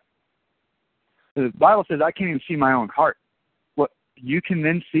see that? The Bible says I can't even see my own heart. What you can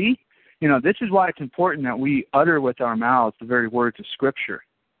then see this is why it's important that we utter with our mouths the very words of Scripture.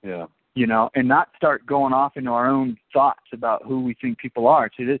 Yeah. And not start going off into our own thoughts about who we think people are.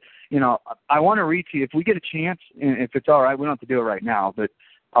 See, I want to read to you, if we get a chance, and if it's all right, we don't have to do it right now, but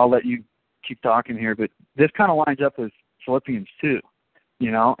I'll let you keep talking here. But this kind of lines up with Philippians 2,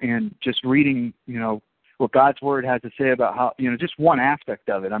 and just reading, what God's Word has to say about how, just one aspect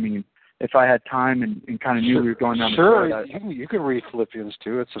of it. I mean, if I had time and kind of knew we were going down the road. You can read Philippians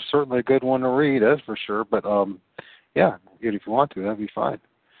 2. It's certainly a good one to read, that's for sure. But, yeah, if you want to, that'd be fine.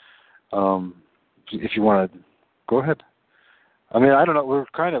 If you want to, go ahead. I mean, I don't know. We're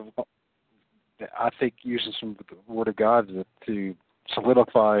kind of, I think, using some of the Word of God to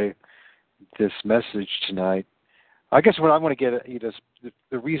solidify this message tonight. I guess what I want to get at is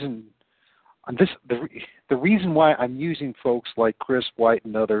the reason the reason why I'm using folks like Chris White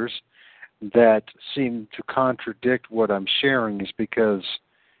and others that seem to contradict what I'm sharing is because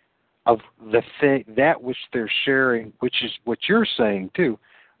of that which they're sharing, which is what you're saying too.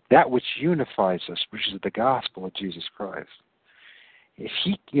 That which unifies us, which is the gospel of Jesus Christ. If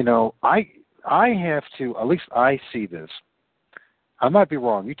he, I have to, at least I see this. I might be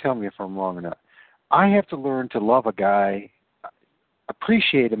wrong. You tell me if I'm wrong or not. I have to learn to love a guy,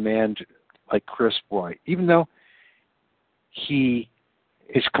 appreciate a man like Chris White, even though he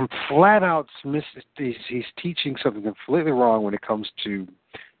is flat out, he's teaching something completely wrong when it comes to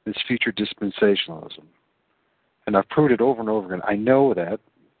this future dispensationalism. And I've proved it over and over again. I know that.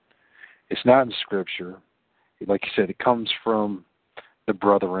 It's not in Scripture. Like you said, it comes from the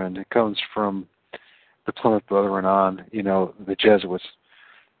Brethren. It comes from the Plymouth Brethren on, the Jesuits.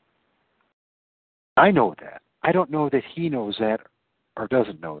 I know that. I don't know that he knows that or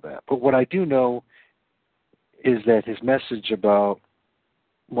doesn't know that. But what I do know is that his message about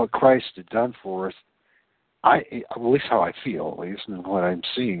what Christ had done for us, at least how I feel, at least, and what I'm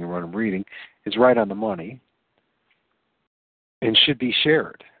seeing and what I'm reading, is right on the money and should be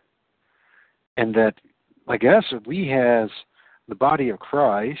shared. And that, I guess, we as the body of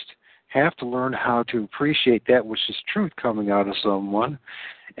Christ have to learn how to appreciate that which is truth coming out of someone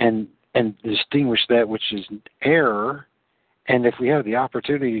and distinguish that which is error. And if we have the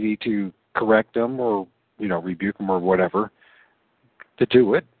opportunity to correct them or, rebuke them or whatever, to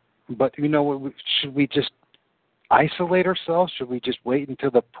do it. But, should we just isolate ourselves? Should we just wait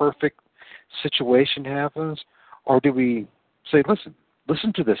until the perfect situation happens? Or do we say,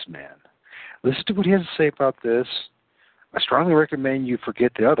 listen to this man. Listen to what he has to say about this. I strongly recommend you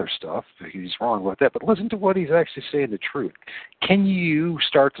forget the other stuff. He's wrong about that. But listen to what he's actually saying, the truth. Can you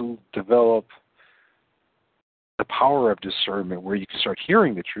start to develop the power of discernment where you can start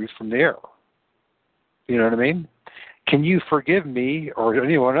hearing the truth from the error? You know what I mean? Can you forgive me or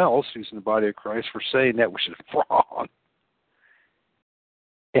anyone else who's in the body of Christ for saying that which is wrong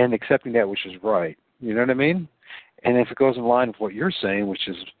and accepting that which is right? You know what I mean? And if it goes in line with what you're saying, which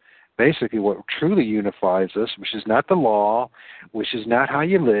is basically what truly unifies us, which is not the law, which is not how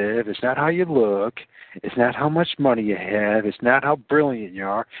you live, it's not how you look, it's not how much money you have, it's not how brilliant you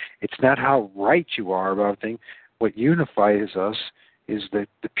are, it's not how right you are about things. What unifies us is the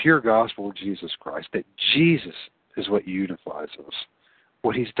pure gospel of Jesus Christ, that Jesus is what unifies us,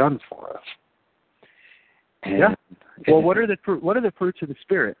 what he's done for us. And, yeah. Well, what are the fruits of the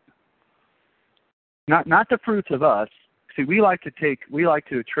Spirit? Not the fruits of us. See, we like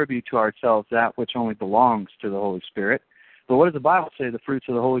to attribute to ourselves that which only belongs to the Holy Spirit. But what does the Bible say the fruits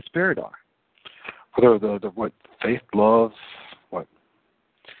of the Holy Spirit are? What? Faith, love, what?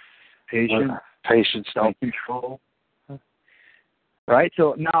 Patience, self-control. Right?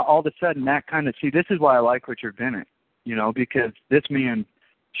 So now all of a sudden that kind of, this is why I like Richard Bennett, because this man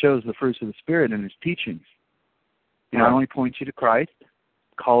shows the fruits of the Spirit in his teachings. He not only points you to Christ,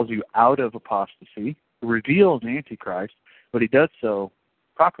 calls you out of apostasy, reveals Antichrist, but he does so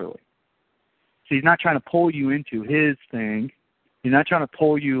properly. So he's not trying to pull you into his thing. He's not trying to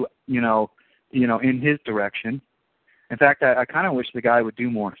pull you, in his direction. In fact, I kind of wish the guy would do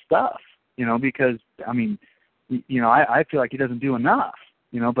more stuff, because, I feel like he doesn't do enough,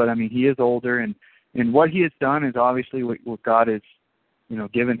 but, he is older, and what he has done is obviously what God has,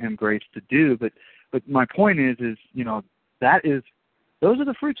 given him grace to do. But my point is those are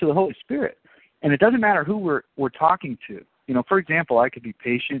the fruits of the Holy Spirit. And it doesn't matter who we're talking to. For example, I could be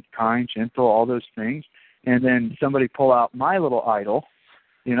patient, kind, gentle, all those things, and then somebody pull out my little idol,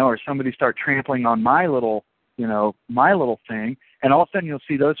 or somebody start trampling on my little thing, and all of a sudden you'll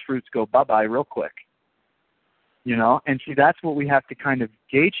see those fruits go bye-bye real quick. And see, that's what we have to kind of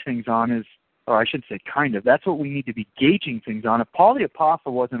gauge things on that's what we need to be gauging things on. If Paul the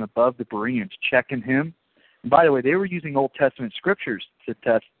Apostle wasn't above the Bereans checking him, And by the way, they were using Old Testament scriptures to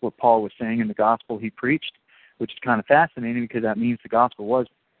test what Paul was saying in the gospel he preached, which is kind of fascinating because that means the gospel was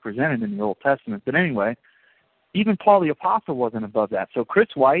presented in the Old Testament. But anyway, even Paul the Apostle wasn't above that. So Chris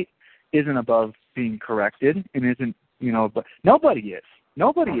White isn't above being corrected and isn't, but nobody is.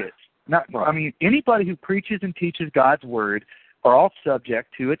 Nobody is. I mean, anybody who preaches and teaches God's word are all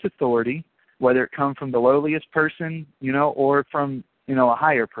subject to its authority, whether it come from the lowliest person, or from, a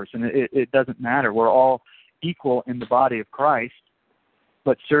higher person. It doesn't matter. We're all equal in the body of Christ,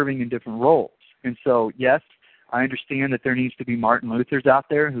 but serving in different roles. And so, yes, I understand that there needs to be Martin Luthers out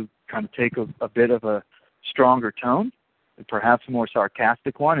there who kind of take a bit of a stronger tone, perhaps a more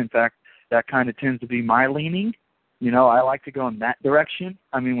sarcastic one. In fact, that kind of tends to be my leaning. I like to go in that direction.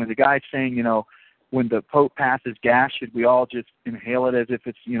 I mean, when the guy's saying, when the Pope passes gas, should we all just inhale it as if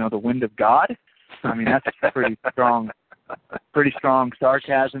it's, the wind of God? I mean, that's pretty strong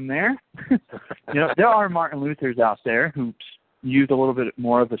sarcasm there. There are Martin Luthers out there who use a little bit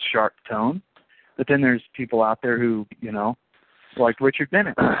more of a sharp tone, but then there's people out there who, like Richard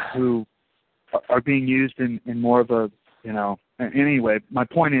Bennett, who are being used in more of a, anyway, my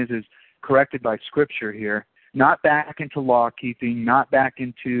point is corrected by Scripture here, not back into law keeping, not back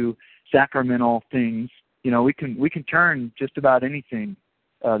into sacramental things. We can turn just about anything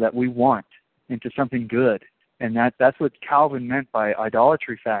that we want into something good, and that's what Calvin meant by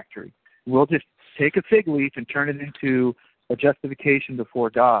idolatry factory. We'll just take a fig leaf and turn it into a justification before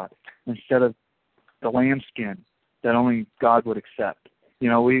God instead of the lambskin that only God would accept.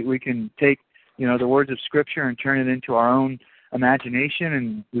 We can take the words of Scripture and turn it into our own imagination,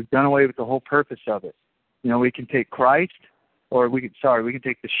 and we've done away with the whole purpose of it. We can take Christ, or we can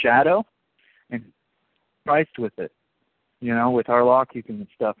take the shadow and Christ with it, with our law keeping and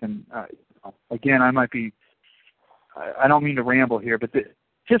stuff. And again, I don't mean to ramble here, but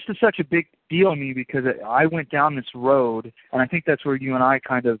just is such a big deal to me because I went down this road, and I think that's where you and I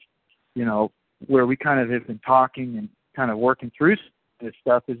kind of, where we kind of have been talking and kind of working through this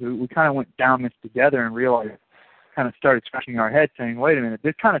stuff, is we kind of went down this together and realized, kind of started scratching our head saying, wait a minute,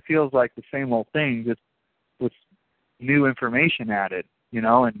 this kind of feels like the same old thing, just with new information added,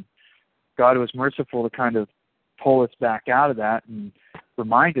 and God was merciful to kind of pull us back out of that and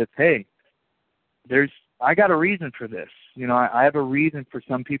remind us, hey, I got a reason for this. I have a reason for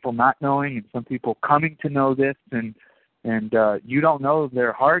some people not knowing and some people coming to know this, and you don't know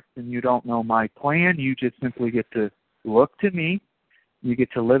their hearts and you don't know my plan. You just simply get to look to me. You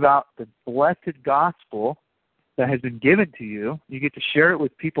get to live out the blessed gospel that has been given to you. You get to share it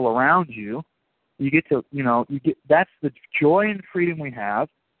with people around you. You get to, that's the joy and freedom we have.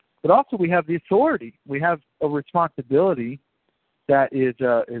 But also we have the authority. We have a responsibility that is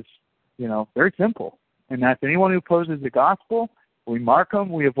very simple. And that's anyone who opposes the gospel, we mark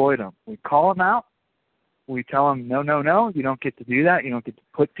them, we avoid them. We call them out. We tell them, no, you don't get to do that. You don't get to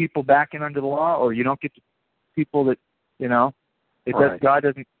put people back in under the law, or you don't get to people that, right. God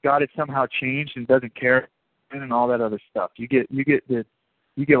has somehow changed and doesn't care and all that other stuff. You get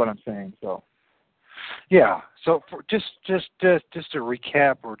what I'm saying, so. Yeah. So for just to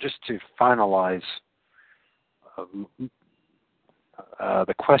recap, or just to finalize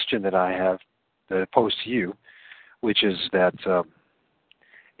the question that I have that I pose to you, which is that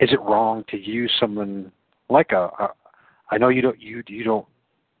is it wrong to use someone like I know you don't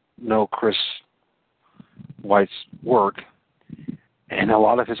know Chris White's work, and a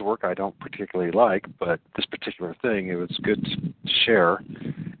lot of his work I don't particularly like, but this particular thing, it was good to share.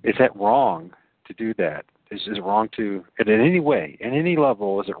 Is that wrong to do that? Is it wrong to, and in any way, in any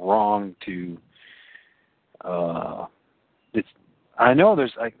level, is it wrong to? I know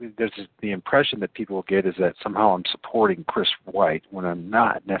there's the impression that people get is that somehow I'm supporting Chris White when I'm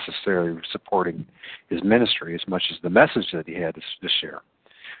not necessarily supporting his ministry as much as the message that he had to share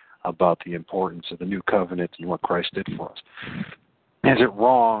about the importance of the new covenant and what Christ did for us. Is it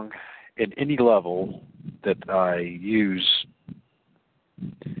wrong in any level that I use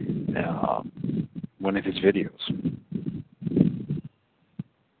one of his videos?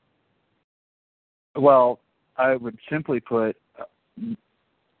 Well, I would simply put,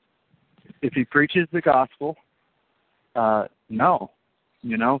 if he preaches the gospel, no.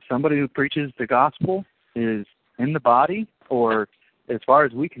 Somebody who preaches the gospel is in the body, or as far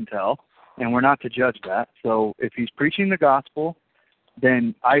as we can tell, and we're not to judge that. So if he's preaching the gospel,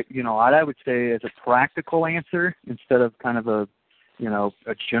 then I would say as a practical answer, instead of kind of a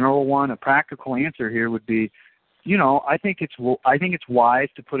general one, a practical answer here would be, I think it's wise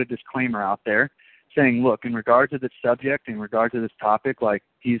to put a disclaimer out there saying, look, in regard to this subject, in regard to this topic, like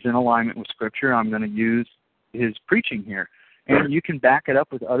he's in alignment with Scripture, I'm going to use his preaching here. And you can back it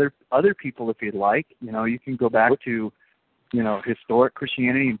up with other people if you'd like. You can go back to, historic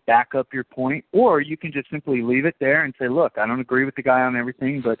Christianity and back up your point, or you can just simply leave it there and say, look, I don't agree with the guy on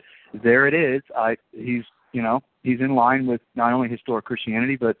everything, but there it is. He's in line with not only historic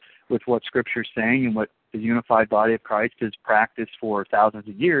Christianity, but with what Scripture's saying and what the unified body of Christ has practiced for thousands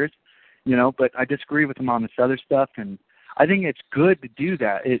of years, but I disagree with him on this other stuff, and I think it's good to do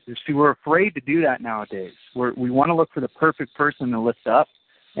that. See, we're afraid to do that nowadays. We want to look for the perfect person to lift up,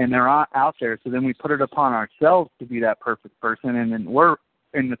 and they're out there, so then we put it upon ourselves to be that perfect person, and then we're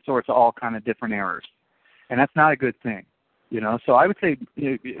in the source of all kind of different errors, and that's not a good thing. So I would say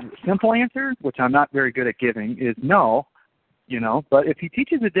simple answer, which I'm not very good at giving, is no, but if he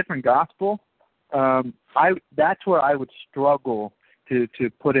teaches a different gospel, that's where I would struggle to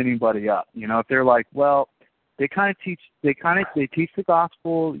put anybody up. If they're like, well, they teach the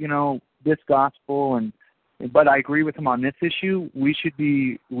gospel, this gospel, but I agree with him on this issue. We should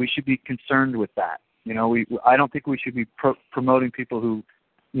be concerned with that. I don't think we should be promoting people who,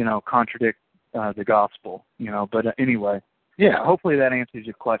 contradict the gospel. But anyway. Yeah. Hopefully that answers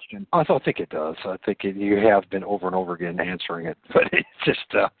your question. I think it does. I think you have been over and over again answering it, but it's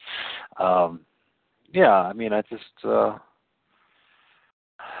just, yeah. I mean, I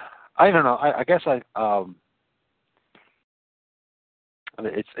don't know. I guess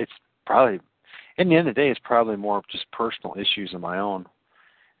it's probably, in the end of the day, it's probably more of just personal issues of my own,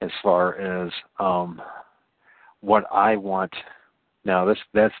 as far as what I want. Now,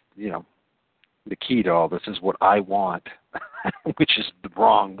 that's the key to all this is what I want, which is the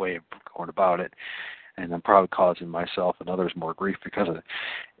wrong way of going about it, and I'm probably causing myself and others more grief because of it.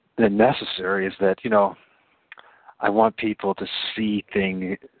 The necessary is that I want people to see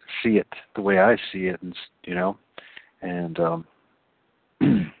it the way I see it, and and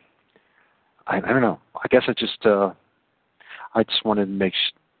I don't know. I guess I just wanted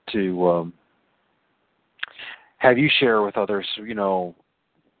to have you share with others.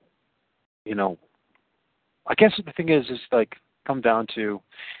 I guess the thing is like come down to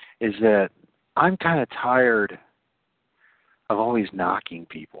is that I'm kind of tired of always knocking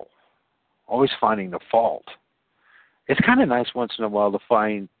people, always finding the fault. It's kind of nice once in a while to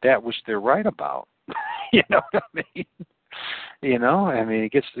find that which they're right about. You know what I mean?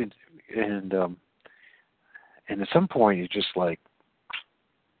 It gets and at some point you're just like,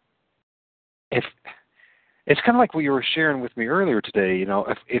 if it's kind of like what you were sharing with me earlier today.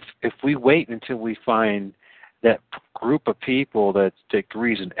 If we wait until we find that group of people that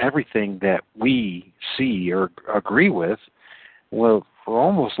agrees in everything that we see or agree with, well, we're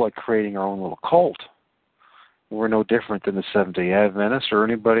almost like creating our own little cult. We're no different than the Seventh-day Adventists or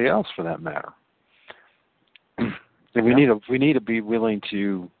anybody else for that matter. And we need to be willing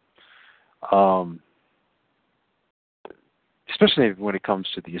to, especially when it comes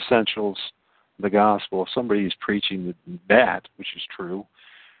to the essentials, the gospel. If somebody is preaching that, which is true,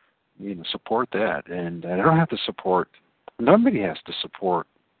 support that. And I don't have to support. Nobody has to support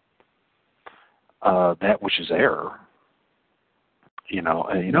that which is error.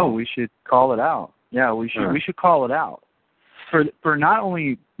 No, we should call it out. Yeah, we should. Sure. We should call it out for not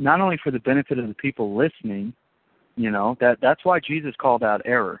only for the benefit of the people listening. That's why Jesus called out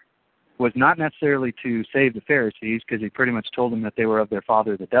error, was not necessarily to save the Pharisees, because he pretty much told them that they were of their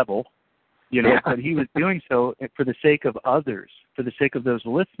father the devil. But he was doing so for the sake of others, for the sake of those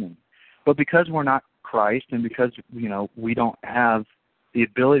listening. But because we're not Christ, and because we don't have the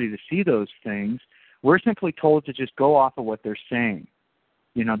ability to see those things, we're simply told to just go off of what they're saying.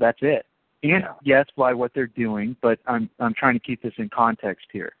 That's it. And yes, by what they're doing, but I'm trying to keep this in context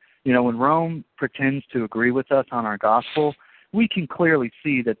here. When Rome pretends to agree with us on our gospel, we can clearly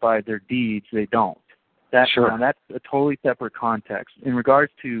see that by their deeds they don't. That's a totally separate context. In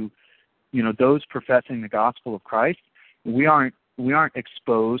regards to those professing the gospel of Christ, we aren't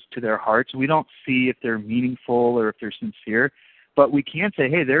exposed to their hearts. We don't see if they're meaningful or if they're sincere, but we can say,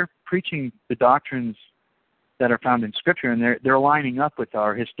 hey, they're preaching the doctrines that are found in Scripture, and they're lining up with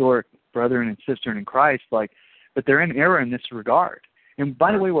our historic brethren and sister in Christ, but they're in error in this regard. And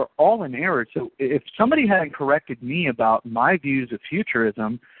by the way, we're all in error. So if somebody hadn't corrected me about my views of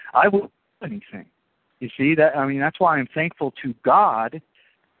futurism, I wouldn't do anything. You see that? That's why I'm thankful to God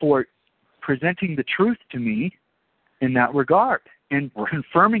for presenting the truth to me in that regard and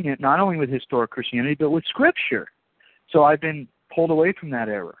confirming it not only with historic Christianity but with Scripture. So I've been pulled away from that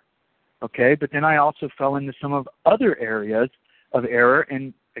error. Okay, but then I also fell into some of other areas of error,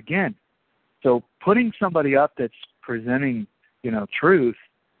 and again, so putting somebody up that's presenting, truth,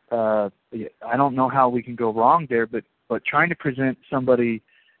 I don't know how we can go wrong there, but trying to present somebody,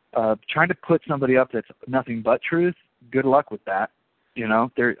 trying to put somebody up that's nothing but truth, good luck with that. You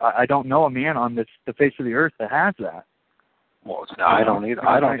know, I don't know a man on the face of the earth that has that. Well, no, I don't either.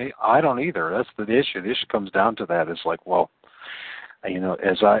 I don't either. That's the issue. The issue comes down to that. It's like, well, you know,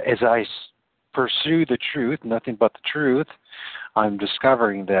 as I pursue the truth, nothing but the truth, I'm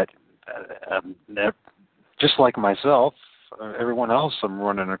discovering that just like myself, everyone else I'm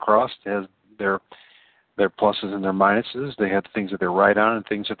running across has their pluses and their minuses. They have things that they're right on and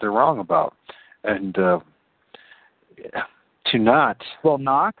things that they're wrong about. And to not... Well,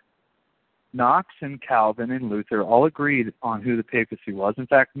 Knox and Calvin and Luther all agreed on who the papacy was. In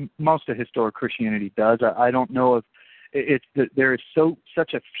fact, most of historic Christianity does. I don't know if it's that there is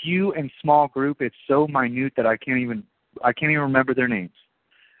such a few and small group. It's so minute that I can't even remember their names.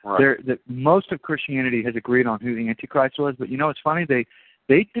 Right. Most of Christianity has agreed on who the Antichrist was, but you know, it's funny,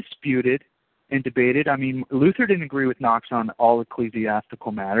 they disputed and debated. I mean, Luther didn't agree with Knox on all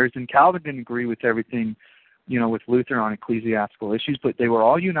ecclesiastical matters, and Calvin didn't agree with everything, you know, with Luther on ecclesiastical issues, but they were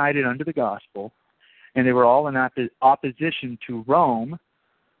all united under the gospel, and they were all in opposition to Rome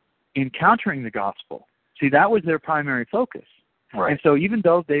in countering the gospel. See, that was their primary focus. Right. And so even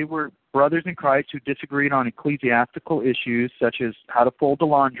though they were brothers in Christ who disagreed on ecclesiastical issues such as how to fold the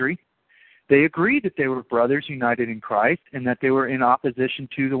laundry, they agreed that they were brothers united in Christ and that they were in opposition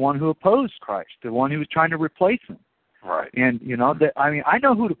to the one who opposed Christ, the one who was trying to replace him. Right. And, you know, I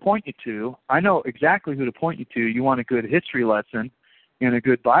know who to point you to. I know exactly who to point you to. You want a good history lesson and a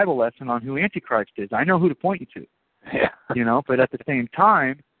good Bible lesson on who Antichrist is. I know who to point you to. Yeah. You know, but at the same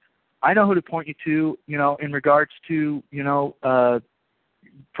time, I know who to point you to, you know, in regards to, you know,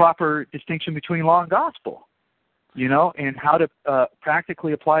 proper distinction between law and gospel, you know, and how to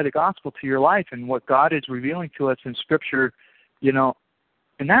practically apply the gospel to your life and what God is revealing to us in Scripture, you know,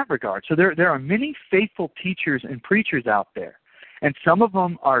 in that regard. So there are many faithful teachers and preachers out there, and some of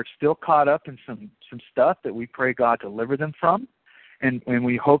them are still caught up in some stuff that we pray God deliver them from, and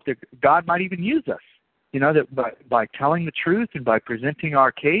we hope that God might even use us, you know, that by telling the truth and by presenting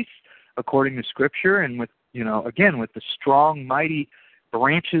our case according to Scripture and with, you know, again, with the strong, mighty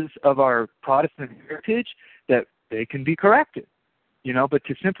branches of our Protestant heritage, that they can be corrected, you know, but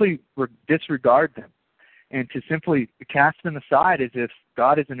to simply disregard them and to simply cast them aside as if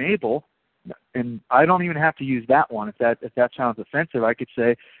God isn't able, and I don't even have to use that one if that sounds offensive. I could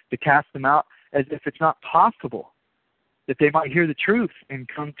say to cast them out as if it's not possible that they might hear the truth and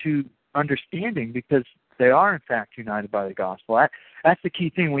come to understanding, because they are in fact united by the gospel. That's the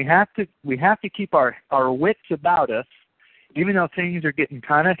key thing. We have to keep our wits about us, even though things are getting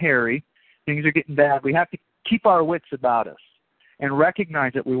kind of hairy, things are getting bad. We have to keep our wits about us and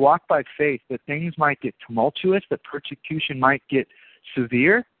recognize that we walk by faith, that things might get tumultuous, that persecution might get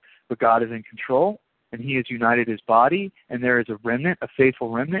severe, but God is in control, and He has united His body, and there is a remnant, a faithful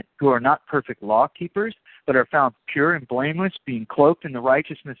remnant, who are not perfect law keepers, but are found pure and blameless, being cloaked in the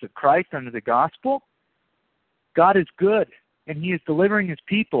righteousness of Christ under the gospel. God is good, and He is delivering His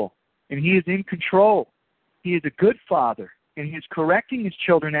people, and He is in control. He is a good Father, and He is correcting His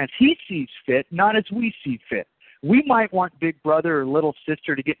children as He sees fit, not as we see fit. We might want big brother or little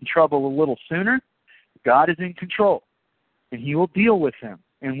sister to get in trouble a little sooner. God is in control, and He will deal with them.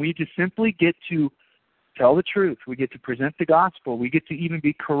 And we just simply get to tell the truth. We get to present the gospel. We get to even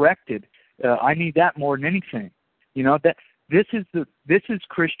be corrected. I need that more than anything. You know, that this is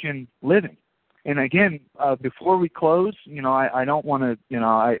Christian living. And again, before we close, you know, I don't want to, you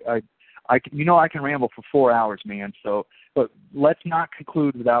know, I can ramble for 4 hours, man. So, but let's not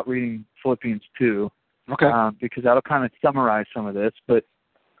conclude without reading Philippians 2. Okay. Because that'll kind of summarize some of this. But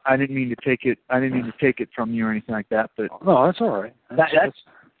I didn't mean to take it from you or anything like that. But no, that's all right.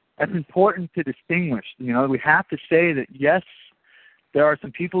 That's important to distinguish. You know, we have to say that yes, there are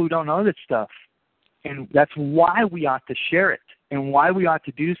some people who don't know this stuff, and that's why we ought to share it, and why we ought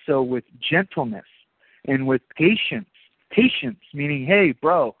to do so with gentleness and with patience. Patience, meaning, hey,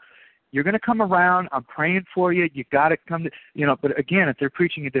 bro, you're going to come around. I'm praying for you. You got to come to, you know. But again, if they're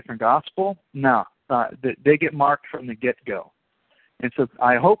preaching a different gospel, no, they get marked from the get-go. And so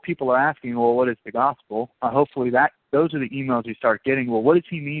I hope people are asking, well, what is the gospel? Hopefully those are the emails you start getting. Well, what does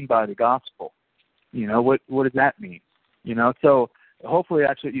he mean by the gospel? You know, what does that mean? You know, so hopefully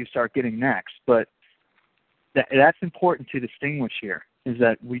that's what you start getting next. But that's important to distinguish here, is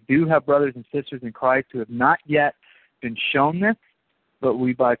that we do have brothers and sisters in Christ who have not yet been shown this, but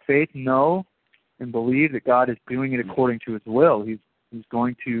we by faith know and believe that God is doing it according to His will. He's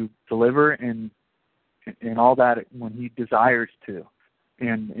going to deliver and all that when He desires to.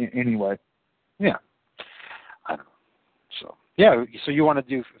 And anyway. Yeah. I don't know. So, yeah, so you want to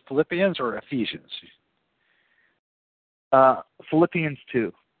do Philippians or Ephesians? Philippians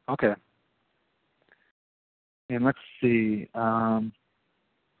 2. Okay. And let's see. Let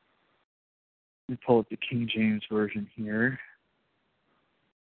me pull up the King James Version here.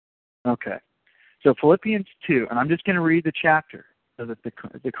 Okay. So Philippians 2, and I'm just going to read the chapter so that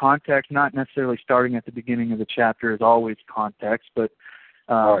the context, not necessarily starting at the beginning of the chapter, is always context, but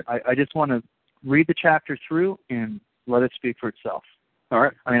right. I just want to read the chapter through and let it speak for itself. All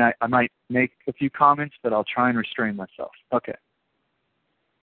right. I mean, I might make a few comments, but I'll try and restrain myself. Okay.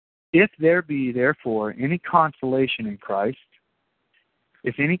 If there be, therefore, any consolation in Christ,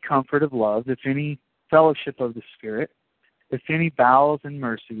 if any comfort of love, if any fellowship of the Spirit, if any bowels and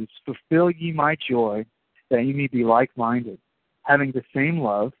mercies, fulfill ye my joy, that ye may be like-minded, having the same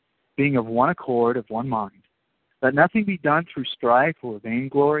love, being of one accord, of one mind. Let nothing be done through strife or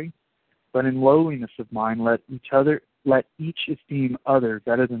vainglory, but in lowliness of mind let each esteem other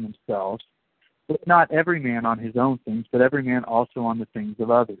better than themselves. Look not every man on his own things, but every man also on the things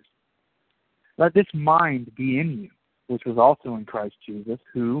of others. Let this mind be in you, which was also in Christ Jesus,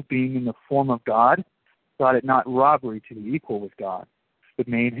 who, being in the form of God, thought it not robbery to be equal with God, but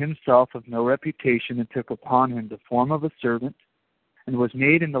made himself of no reputation, and took upon him the form of a servant, and was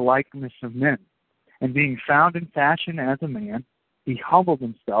made in the likeness of men. And being found in fashion as a man, he humbled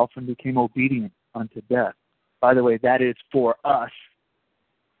himself and became obedient unto death. By the way, that is for us,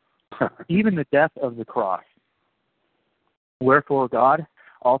 even the death of the cross. Wherefore God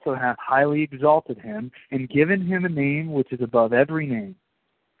also hath highly exalted him, and given him a name which is above every name,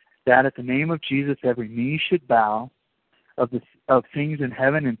 that at the name of Jesus every knee should bow, of things in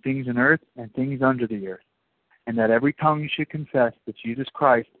heaven and things in earth and things under the earth, and that every tongue should confess that Jesus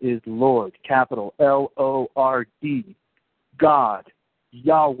Christ is Lord, capital L-O-R-D, God,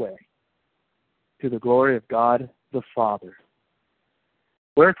 Yahweh, to the glory of God the Father.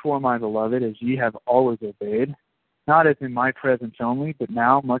 Wherefore, my beloved, as ye have always obeyed, not as in my presence only, but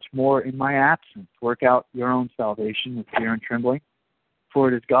now much more in my absence, work out your own salvation with fear and trembling. For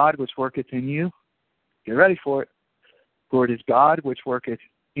it is God which worketh in you. Get ready for it. For it is God which worketh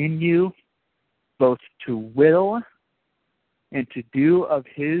in you, both to will and to do of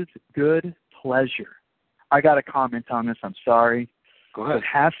his good pleasure. I got a comment on this. I'm sorry. Go ahead. But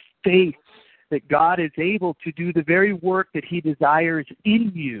have faith that God is able to do the very work that he desires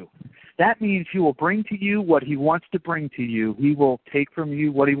in you. That means he will bring to you what he wants to bring to you. He will take from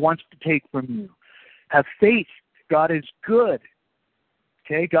you what he wants to take from you. Have faith. God is good.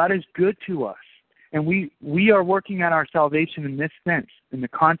 Okay? God is good to us. And we are working at our salvation in this sense, in the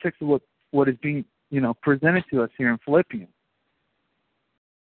context of what is being, presented to us here in Philippians.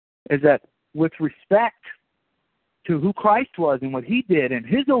 Is that with respect to who Christ was and what he did and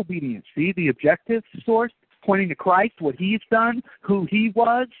his obedience, see the objective source pointing to Christ, what he's done, who he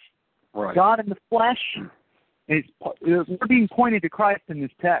was, right. God in the flesh. We're being pointed to Christ in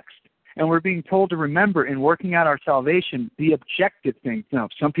this text, and we're being told to remember in working out our salvation the objective things. Now,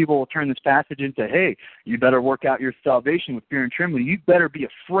 some people will turn this passage into, hey, you better work out your salvation with fear and trembling. You better be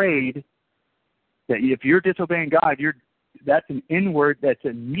afraid that if you're disobeying God, that's an inward that's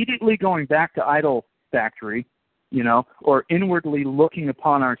immediately going back to idol factory, or inwardly looking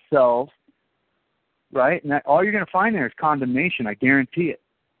upon ourselves, right? And all you're going to find there is condemnation. I guarantee it.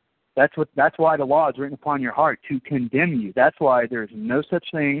 That's why the law is written upon your heart, to condemn you. That's why there's no such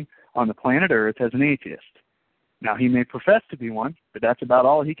thing on the planet Earth as an atheist. Now, he may profess to be one, but that's about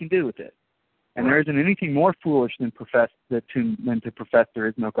all he can do with it. And there isn't anything more foolish than to profess there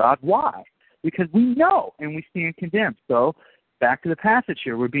is no God. Why? Because we know and we stand condemned. So back to the passage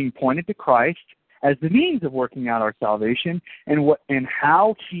here. We're being pointed to Christ as the means of working out our salvation, and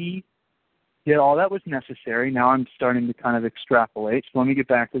how he did all that was necessary. Now I'm starting to kind of extrapolate, so let me get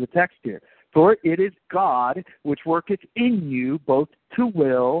back to the text here. For it is God which worketh in you both to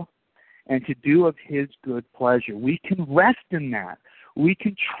will and to do of his good pleasure. We can rest in that. We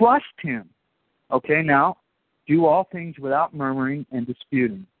can trust him. Okay, now, do all things without murmuring and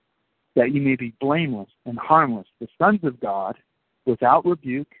disputing, that you may be blameless and harmless, the sons of God, without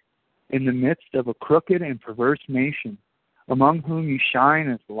rebuke, in the midst of a crooked and perverse nation, among whom you shine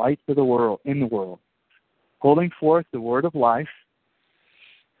as lights of the world, holding forth the word of life.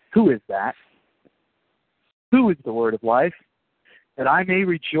 Who is that? Who is the word of life? That I may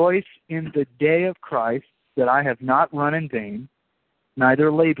rejoice in the day of Christ, that I have not run in vain,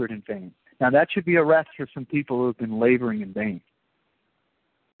 neither labored in vain. Now that should be a rest for some people who have been laboring in vain.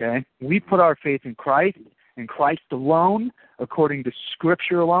 Okay? We put our faith in Christ alone, according to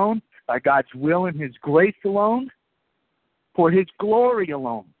Scripture alone, by God's will and his grace alone, for his glory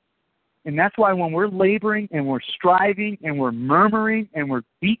alone. And that's why when we're laboring and we're striving and we're murmuring and we're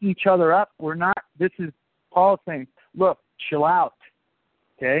beating each other up, this is Paul saying, look, chill out,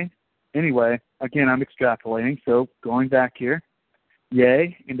 okay? anyway, again, I'm extrapolating, so going back here.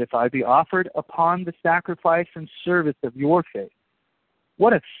 Yea, and if I be offered upon the sacrifice and service of your faith.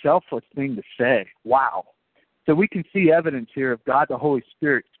 What a selfless thing to say. Wow. So we can see evidence here of God the Holy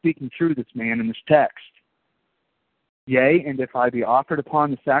Spirit speaking through this man in this text. Yea, and if I be offered upon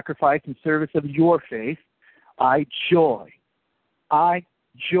the sacrifice and service of your faith, I joy,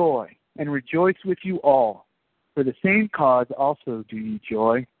 and rejoice with you all. For the same cause also do ye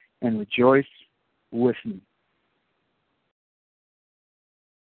joy, and rejoice with me.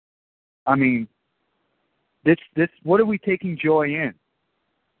 I mean, this. What are we taking joy in?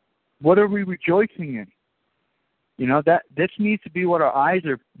 What are we rejoicing in? You know, that this needs to be what our eyes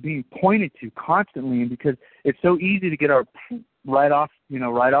are being pointed to constantly, and because it's so easy to get our right off,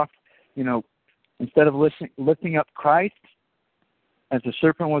 instead of lifting up Christ as the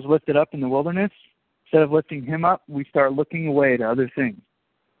serpent was lifted up in the wilderness, instead of lifting him up, we start looking away to other things.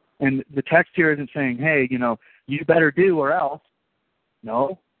 And the text here isn't saying, hey, you better do or else.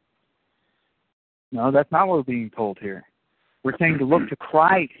 No, that's not what we're being told here. We're saying to look to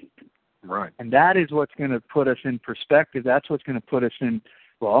Christ. Right. And that is what's going to put us in perspective. That's what's going to put us in,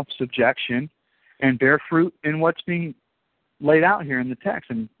 subjection and bear fruit in what's being laid out here in the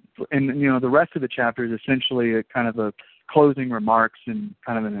text. And the rest of the chapter is essentially a kind of a closing remarks and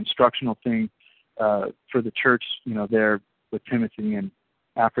kind of an instructional thing for the church, there with Timothy. And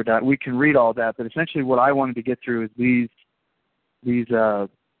after that, we can read all that. But essentially what I wanted to get through is these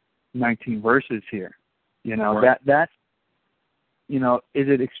 19 verses here. Right. That's, is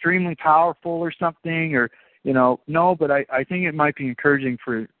it extremely powerful or something, or, no, but I think it might be encouraging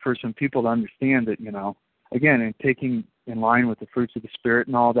for some people to understand that, again, and taking in line with the fruits of the Spirit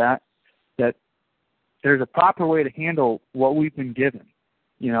and all that there's a proper way to handle what we've been given,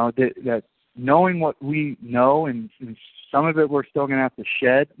 that knowing what we know, and some of it we're still going to have to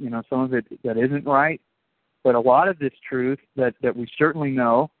shed, some of it that isn't right, but a lot of this truth that we certainly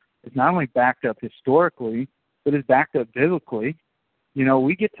know is not only backed up historically, but is backed up biblically.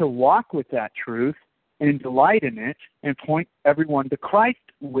 We get to walk with that truth and delight in it and point everyone to Christ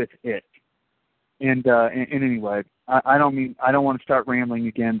with it. And anyway, I don't want to start rambling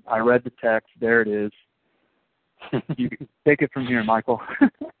again. I read the text. There it is. You can take it from here, Michael.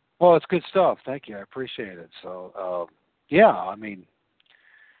 Well, it's good stuff. Thank you. I appreciate it. So, I mean,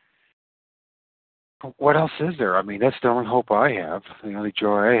 what else is there? I mean, that's the only hope I have, the only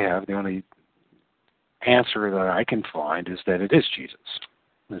joy I have, the only answer that I can find is that it is Jesus.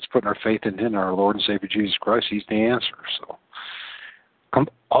 It's putting our faith in our Lord and Savior Jesus Christ. He's the answer. So, can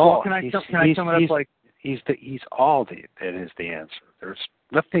I sum it up like he's all that is the answer. There's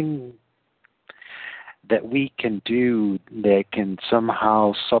nothing that we can do that can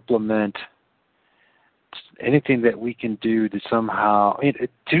somehow supplement anything that we can do to somehow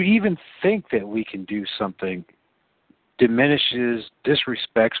to even think that we can do something diminishes,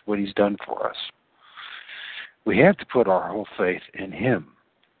 disrespects what he's done for us. We have to put our whole faith in him.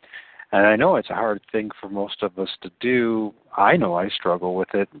 And I know it's a hard thing for most of us to do. I know I struggle with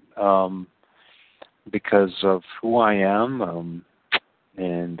it because of who I am,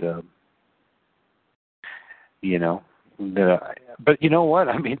 but you know what?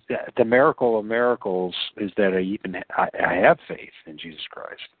 I mean, the miracle of miracles is that I have faith in Jesus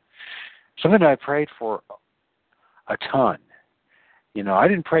Christ. Something I prayed for a ton. I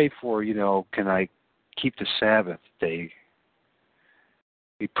didn't pray for, can I keep the Sabbath day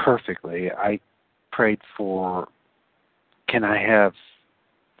perfectly. I prayed for, can I have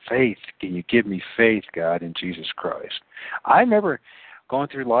faith? Can you give me faith, God, in Jesus Christ? I remember going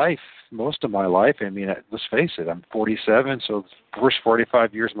through life, most of my life, I mean, let's face it, I'm 47, so the first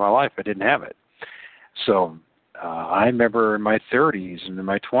 45 years of my life, I didn't have it. So I remember in my 30s and in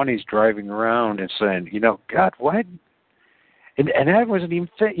my 20s driving around and saying, God, what? And that wasn't even,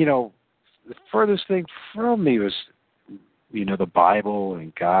 the furthest thing from me was, the Bible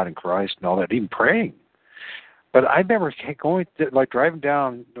and God and Christ and all that, even praying. But I remember driving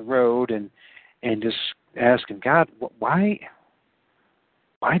down the road and just asking God, why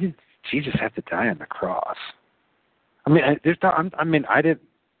did Jesus have to die on the cross? I mean, I didn't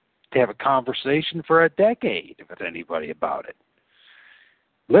have a conversation for a decade with anybody about it.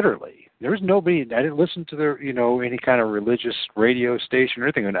 Literally, there was nobody. I didn't listen to any kind of religious radio station or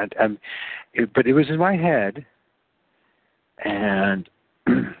anything. But it was in my head, and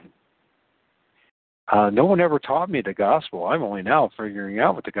no one ever taught me the gospel. I'm only now figuring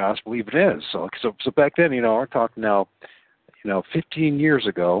out what the gospel even is. So back then, we're talking now, 15 years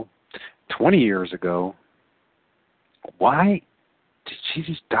ago, 20 years ago. Why did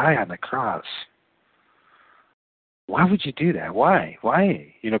Jesus die on the cross? why would you do that? Why?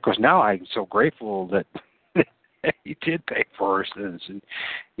 You know, because now I'm so grateful that he did pay for our sins, and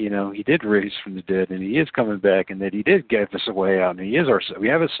you know, he did raise from the dead, and he is coming back, and that he did give us a way out, and he is we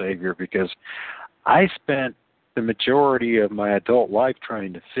have a Savior. Because I spent the majority of my adult life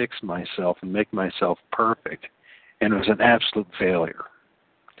trying to fix myself and make myself perfect, and it was an absolute failure.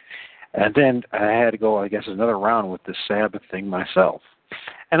 And then I had to go, I guess, another round with this Sabbath thing myself.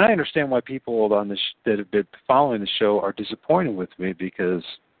 And I understand why people on this that have been following the show are disappointed with me, because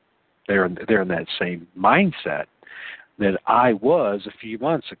they're in that same mindset that I was a few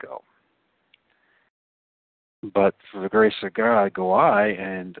months ago. But for the grace of God,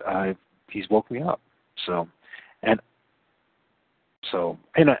 and He's woke me up. So I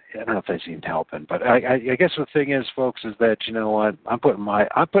don't know if that's even helping, but I guess the thing is, folks, is that, you know what, I'm putting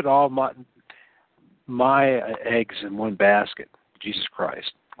all my eggs in one basket, Jesus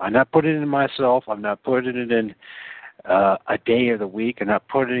Christ. I'm not putting it in myself. I'm not putting it in a day of the week. I'm not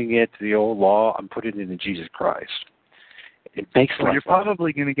putting it to the old law. I'm putting it in Jesus Christ. It makes well, you're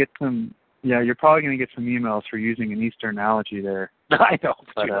probably going to get some. Yeah, you're probably going to get some emails for using an Easter analogy there. I know,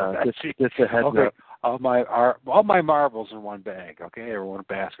 but just a heads up. All my marbles in one bag, okay, or one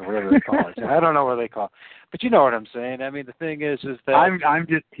basket, whatever they call it. I don't know what they call it, but you know what I'm saying. I mean, the thing is that I'm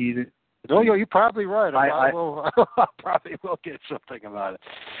just teasing. No, you're probably right. I probably will get something about it,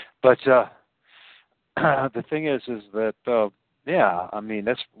 but the thing is that yeah, I mean,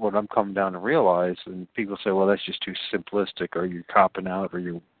 that's what I'm coming down to realize. And people say, well, that's just too simplistic, or you're copping out,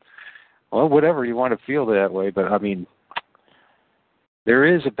 or well, whatever you want to feel that way. But I mean, there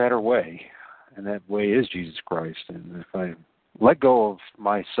is a better way, and that way is Jesus Christ. And if I let go of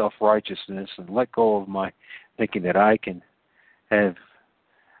my self-righteousness and let go of my thinking that I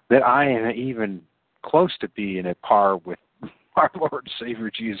am even close to being at par with our Lord and Savior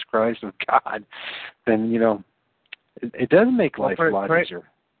Jesus Christ, with God, then, you know, it doesn't make life a lot easier.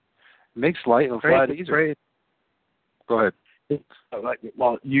 It makes life a lot easier. Go ahead.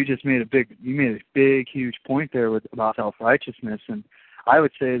 Well, you just made a big, huge point there about self-righteousness, and I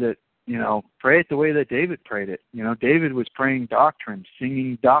would say that, you know, pray it the way that David prayed it. You know, David was praying doctrines,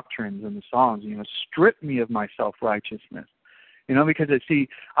 singing doctrines in the Psalms. You know, strip me of my self-righteousness. You know, because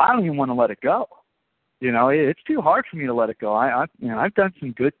I don't even want to let it go. You know, it's too hard for me to let it go. I've done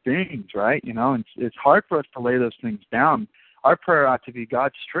some good things, right? You know, and it's hard for us to lay those things down. Our prayer ought to be,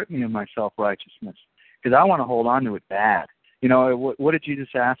 God, strip me of my self-righteousness, because I want to hold on to it bad. You know, what did Jesus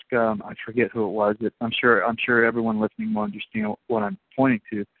ask? I forget who it was. I'm sure everyone listening will understand what I'm pointing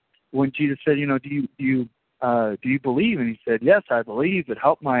to. When Jesus said, you know, do you believe? And he said, yes, I believe, but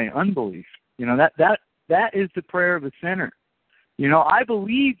help my unbelief. You know, that is the prayer of the sinner. You know, I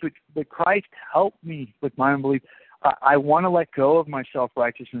believe that Christ helped me with my unbelief. I want to let go of my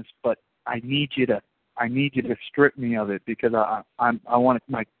self-righteousness, but I need you to strip me of it, because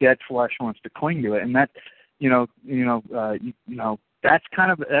my dead flesh wants to cling to it, and that,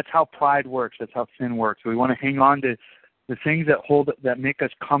 that's how pride works. That's how sin works. We want to hang on to the things that make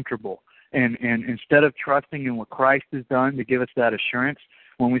us comfortable, and instead of trusting in what Christ has done to give us that assurance.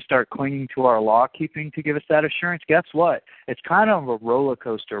 When we start clinging to our law keeping to give us that assurance, guess what? It's kind of a roller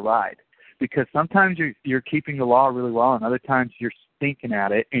coaster ride, because sometimes you're keeping the law really well, and other times you're stinking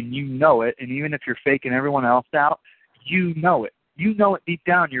at it, and you know it. And even if you're faking everyone else out, you know it. You know it deep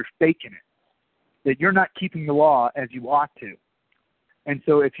down. You're faking it, that you're not keeping the law as you ought to. And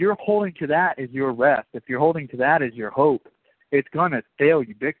so if you're holding to that as your rest, if you're holding to that as your hope, it's going to fail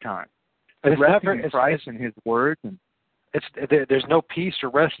you big time. But resting in Christ and His Word, and there's no peace or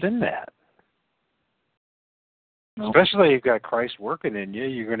rest in that. No. Especially if you've got Christ working in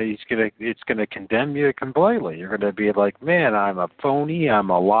you, it's gonna condemn you completely. You're gonna be like, man, I'm a phony, I'm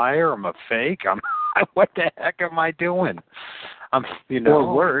a liar, I'm a fake, what the heck am I doing?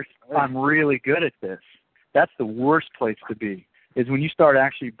 Or worse, I'm really good at this. That's the worst place to be, is when you start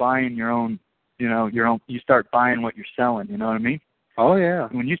actually buying you start buying what you're selling, you know what I mean? Oh yeah.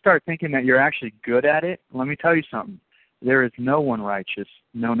 When you start thinking that you're actually good at it, let me tell you something. There is no one righteous,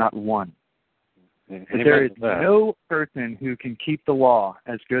 no, not one. There is no person who can keep the law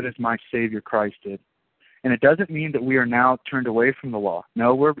as good as my Savior Christ did. And it doesn't mean that we are now turned away from the law.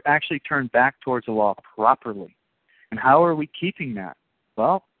 No, we're actually turned back towards the law properly. And how are we keeping that?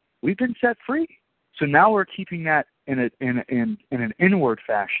 Well, we've been set free. So now we're keeping that in an inward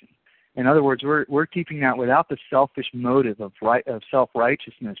fashion. In other words, we're keeping that without the selfish motive of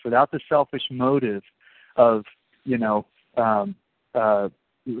self-righteousness, without the selfish motive of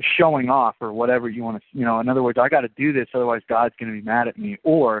showing off or whatever you want to. In other words, I got to do this, otherwise God's going to be mad at me,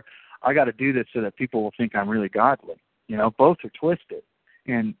 or I got to do this so that people will think I'm really godly. Both are twisted,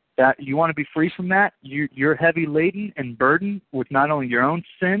 and that you want to be free from that, you're heavy laden and burdened with not only your own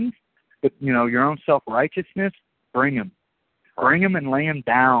sins, but, your own self-righteousness. Bring them. Bring them and lay them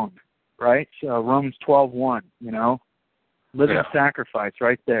down, right? So Romans 12:1, living sacrifice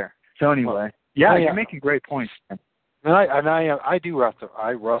right there. So anyway, you're making great points, man. And I do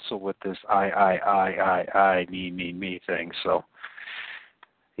wrestle with this I, me thing. So,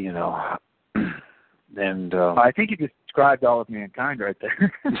 and I think you just described all of mankind right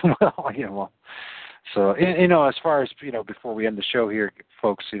there. So as far as before we end the show here,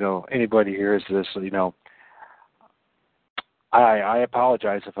 folks, anybody hears this, I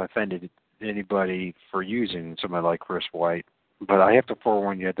apologize if I offended anybody for using somebody like Chris White, but I have to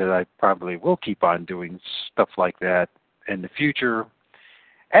forewarn you that I probably will keep on doing stuff like that in the future,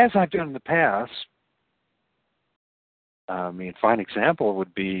 as I've done in the past. Fine example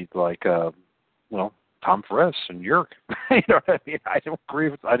would be like, Tom Ferris and Yerk. You know what I mean? I didn't agree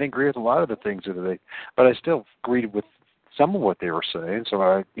with a lot of the things that they, but I still agreed with some of what they were saying. So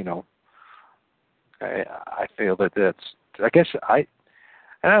I feel that that's. I guess I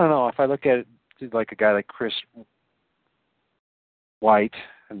don't know if I look at it like a guy like Chris White,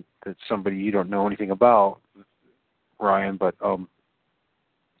 and that's somebody you don't know anything about, Ryan. But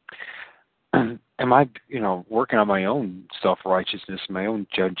am I, working on my own self-righteousness, my own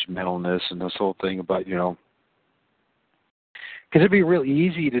judgmentalness, and this whole thing about, because it'd be real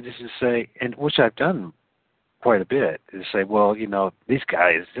easy to just say, and which I've done quite a bit, is say, well, this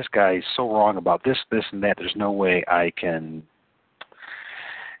guy is so wrong about this, and that. There's no way I can,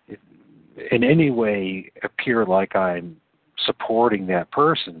 in any way, appear like I'm supporting that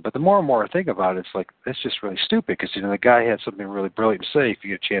person. But the more and more I think about it, it's like, that's just really stupid, because the guy had something really brilliant to say. If you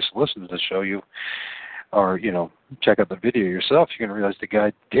get a chance to listen to the show, or check out the video yourself, you're going to realize the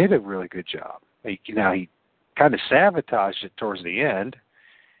guy did a really good job. He kind of sabotaged it towards the end,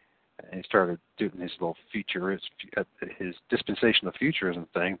 and he started doing his little his dispensational futurism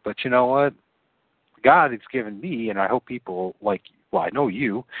thing. But you know what? God has given me, and I hope people I know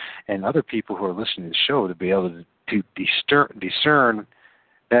you and other people who are listening to the show, to be able to discern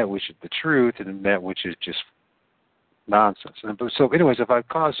that which is the truth and that which is just nonsense. And so anyways, if I've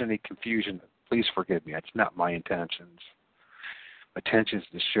caused any confusion, please forgive me. It's not my intentions. My intention is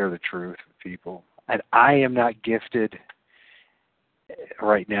to share the truth with people. And I am not gifted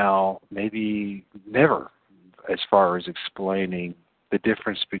right now, maybe never, as far as explaining the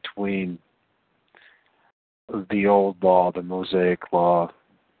difference between the old law, the Mosaic law,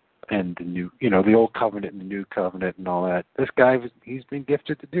 and the new, the old covenant and the new covenant and all that. This guy, he's been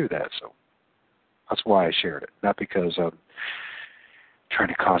gifted to do that, so that's why I shared it. Not because I'm trying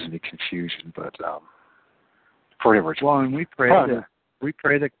to cause any confusion, but for whatever it's and we pray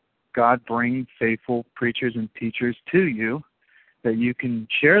that God bring faithful preachers and teachers to you, that you can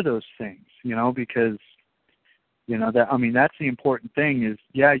share those things, because that's the important thing is,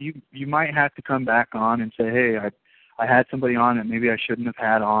 you might have to come back on and say, hey, I had somebody on that maybe I shouldn't have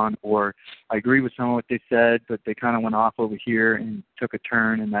had on, or I agree with some of what they said, but they kind of went off over here and took a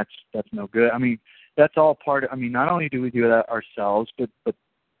turn, and that's no good. That's all part of, not only do we do that ourselves, but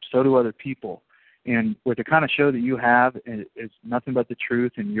so do other people. And with the kind of show that you have, it's nothing but the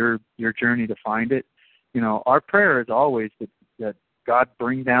truth and your journey to find it. Our prayer is always that God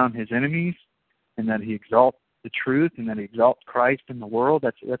bring down his enemies, and that he exalt the truth, and that he exalt Christ in the world.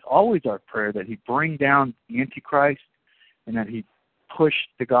 That's always our prayer, that he bring down the Antichrist, and that he push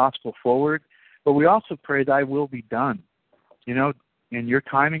the gospel forward. But we also pray, thy will be done. In your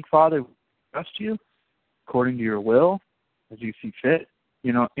timing, Father, we trust you according to your will, as you see fit,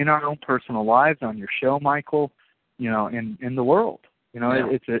 in our own personal lives, on your show, Michael, in the world.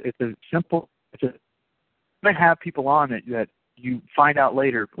 It's a simple, I have people on that you find out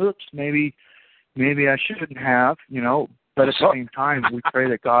later, oops, maybe I shouldn't have, but at the same time, we pray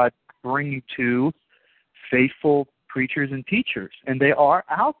that God bring you to faithful preachers and teachers, and they are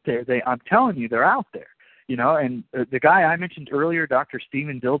out there. I'm telling you, they're out there, and the guy I mentioned earlier, Dr.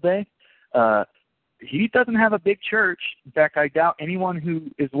 Stephen Dilday, he doesn't have a big church. In fact, I doubt anyone who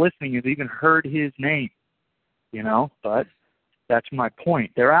is listening has even heard his name, but that's my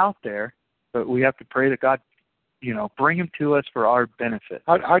point. They're out there, but we have to pray that God, bring them to us for our benefit.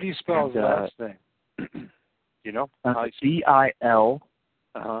 How do you spell his last name? D-I-L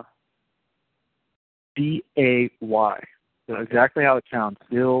D-A-Y. So exactly how it sounds,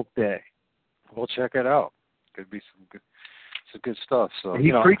 Dilday. We'll check it out. Could be some good stuff. So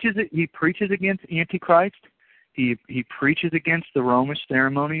he preaches against Antichrist. He preaches against the Romish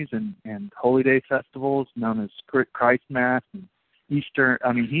ceremonies and holy day festivals known as Christ Mass and Easter.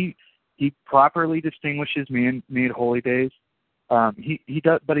 He properly distinguishes man-made holy days He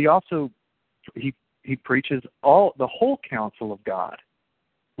does, but he also he preaches the whole counsel of God.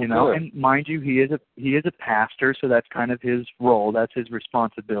 You know, Good. and mind you, he is a pastor, so that's kind of his role. That's his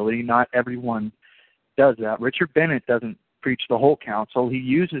responsibility. Not everyone does that. Richard Bennett doesn't preach the whole counsel. He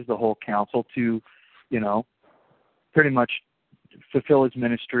uses the whole counsel to, you know, pretty much fulfill his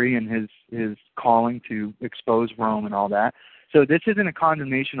ministry and his calling to expose Rome and all that. So this isn't a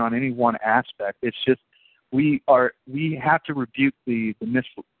condemnation on any one aspect. It's just we have to rebuke the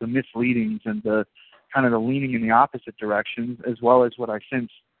misleadings and the kind of the leaning in the opposite directions, as well as what I sense,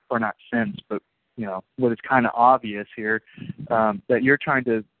 or not sense, but you know, what is kind of obvious here, that you're trying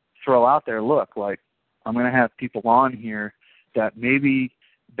to throw out there. Look, like, I'm going to have people on here that maybe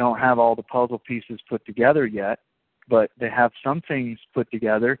don't have all the puzzle pieces put together yet, but they have some things put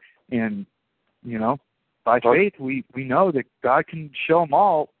together, and you know, by faith we know that God can show them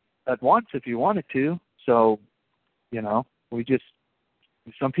all at once if He wanted to. So, you know,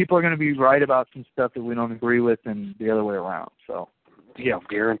 some people are going to be right about some stuff that we don't agree with, and the other way around. So, yeah,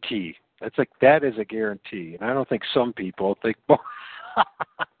 guarantee. That is a guarantee, and I don't think some people think.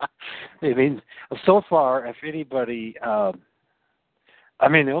 I mean, so far, if anybody, the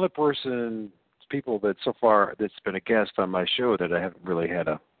only people that so far that's been a guest on my show that I haven't really had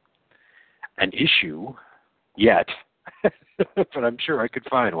an issue yet, but I'm sure I could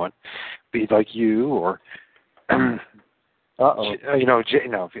find one, be like you or. You know,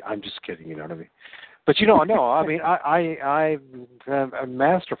 no, I'm just kidding. You know what I mean? But you know, no, I mean, I'm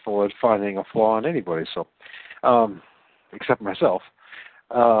masterful at finding a flaw in anybody. So, except myself,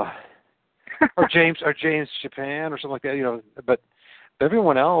 or James Japan or something like that. You know, but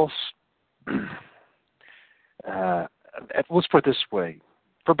everyone else. Let's put it this way: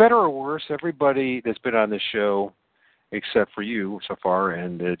 for better or worse, everybody that's been on this show, except for you so far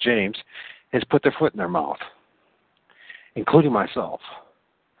and James, has put their foot in their mouth, including myself,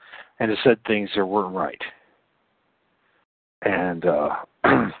 and has said things that weren't right. And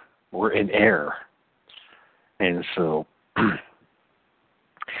we're in error. And so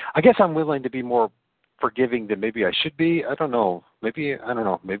I guess I'm willing to be more forgiving than maybe I should be. I don't know. Maybe I'm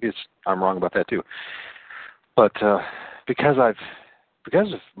wrong about that too. But because of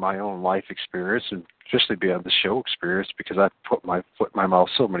my own life experience, and especially beyond the show experience, because I've put my foot in my mouth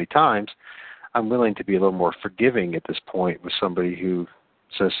so many times, I'm willing to be a little more forgiving at this point with somebody who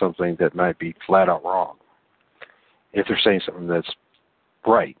says something that might be flat out wrong. If they're saying something that's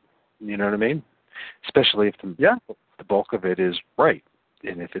right, you know what I mean? Especially if the bulk of it is right.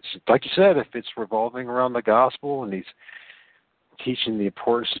 And if it's, like you said, if it's revolving around the gospel and he's teaching the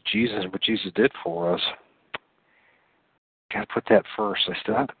importance of Jesus and what Jesus did for us, got to put that first. I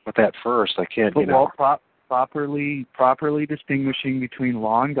still have to put that first. I can't, you know. Properly distinguishing between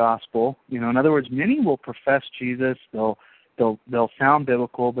law and gospel. You know, in other words, many will profess Jesus. They'll sound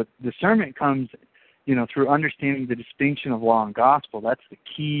biblical, but discernment comes, you know, through understanding the distinction of law and gospel. That's the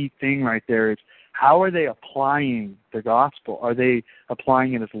key thing right there. Is how are they applying the gospel? Are they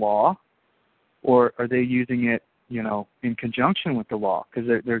applying it as law, or are they using it, you know, in conjunction with the law? Because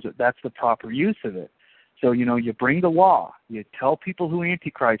that's the proper use of it. So, you know, you bring the law, you tell people who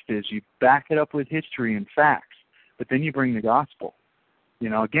Antichrist is, you back it up with history and facts, but then you bring the gospel. You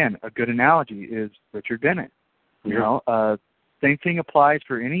know, again, a good analogy is Richard Bennett. You know, same thing applies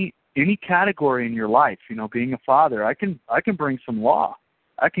for any category in your life. You know, being a father, I can bring some law.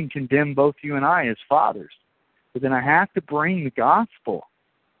 I can condemn both you and I as fathers, but then I have to bring the gospel.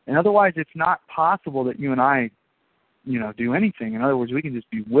 And otherwise, it's not possible that you and I, you know, do anything. In other words, we can just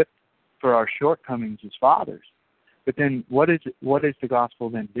be whipped for our shortcomings as fathers. But then what does the gospel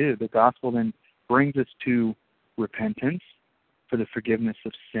then do? The gospel then brings us to repentance for the forgiveness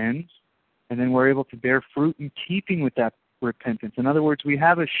of sins, and then we're able to bear fruit in keeping with that repentance. In other words, we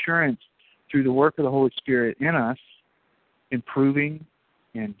have assurance through the work of the Holy Spirit in us, improving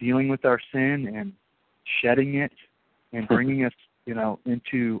and dealing with our sin and shedding it and bringing us, you know,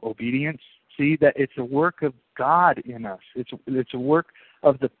 into obedience. See that it's a work of God in us. It's a work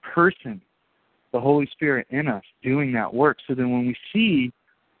of the person, the Holy Spirit in us, doing that work. So then when we see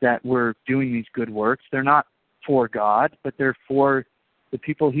that we're doing these good works, they're not for God, but they're for the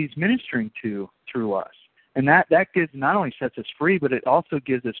people He's ministering to through us. And that gives, not only sets us free, but it also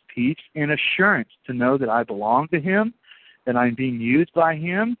gives us peace and assurance to know that I belong to Him, that I'm being used by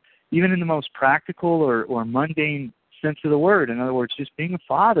Him, even in the most practical or mundane sense of the word. In other words, just being a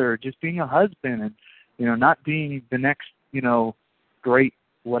father, just being a husband, and, you know, not being the next, you know, great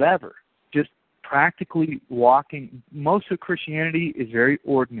whatever. Just practically walking. Most of Christianity is very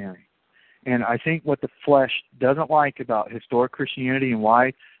ordinary. And I think what the flesh doesn't like about historic Christianity and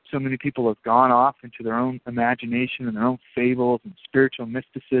why so many people have gone off into their own imagination and their own fables and spiritual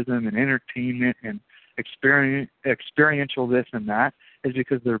mysticism and entertainment and experiential this and that is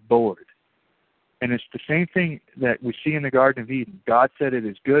because they're bored. And it's the same thing that we see in the Garden of Eden. God said it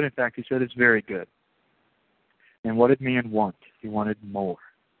is good. In fact, he said it's very good. And what did man want? He wanted more.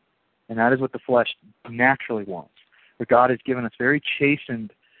 And that is what the flesh naturally wants. But God has given us very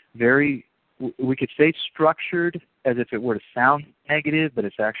chastened, very, we could say structured, as if it were to sound negative, but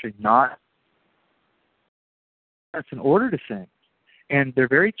it's actually not. It's an order to things. And they're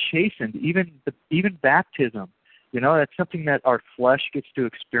very chastened. Even baptism, that's something that our flesh gets to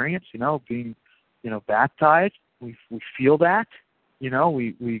experience, being baptized. We feel that, we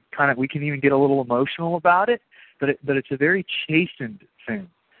can even get a little emotional about it, but it's a very chastened thing.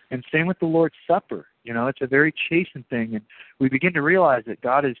 And same with the Lord's Supper, it's a very chastened thing, and we begin to realize that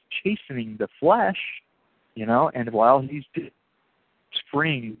God is chastening the flesh, and while He's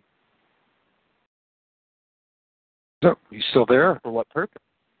freeing. So, you still there? For what purpose?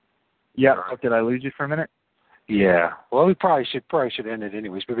 Yeah. Right. Did I lose you for a minute? Yeah. Well, we probably should end it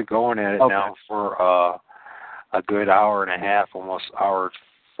anyways. We've been going at it now for a good hour and a half, almost hour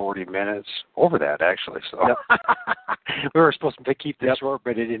 40 minutes, over that actually. So we were supposed to keep this short,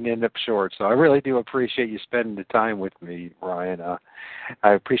 but it didn't end up short. So I really do appreciate you spending the time with me, Ryan.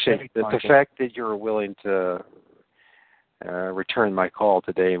 I appreciate the fact that you were willing to return my call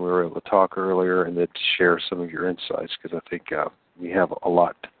today, and we were able to talk earlier and to share some of your insights, because I think we have a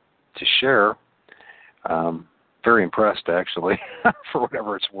lot to share. Very impressed, actually, for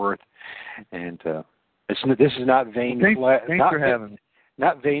whatever it's worth. And this is not vain. Thanks for having me.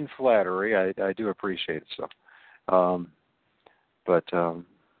 Not vain flattery. I do appreciate it. So,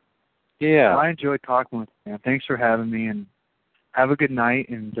 yeah. I enjoyed talking with you, man. Thanks for having me, and have a good night.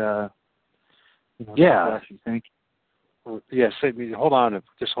 And yeah, bless you. Thank you. Yes. Hold on.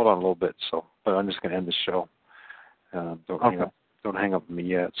 Just hold on a little bit. So, but I'm just going to end the show. Don't hang up on me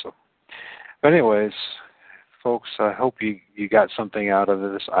yet. So, but anyways, folks, I hope you got something out of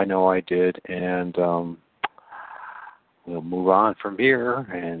this. I know I did, and we'll move on from here.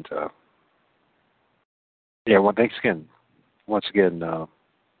 And well, thanks again, once again,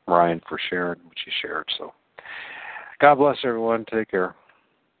 Ryan, for sharing what you shared. So, God bless everyone. Take care.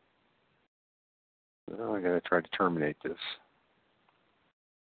 Oh, I got to try to terminate this.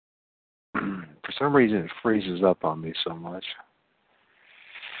 For some reason, it freezes up on me so much.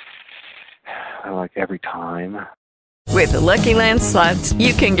 Like every time. With the Lucky Land Slots,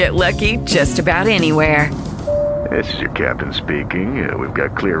 you can get lucky just about anywhere. This is your captain speaking. We've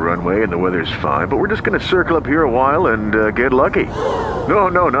got clear runway and the weather's fine, but we're just going to circle up here a while and get lucky.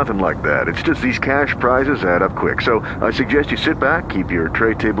 No, nothing like that. It's just these cash prizes add up quick. So I suggest you sit back, keep your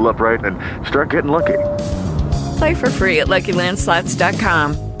tray table upright, and start getting lucky. Play for free at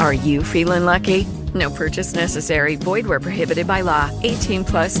LuckyLandSlots.com. Are you feeling lucky? No purchase necessary. Void where prohibited by law.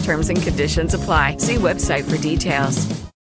 18+ terms and conditions apply. See website for details.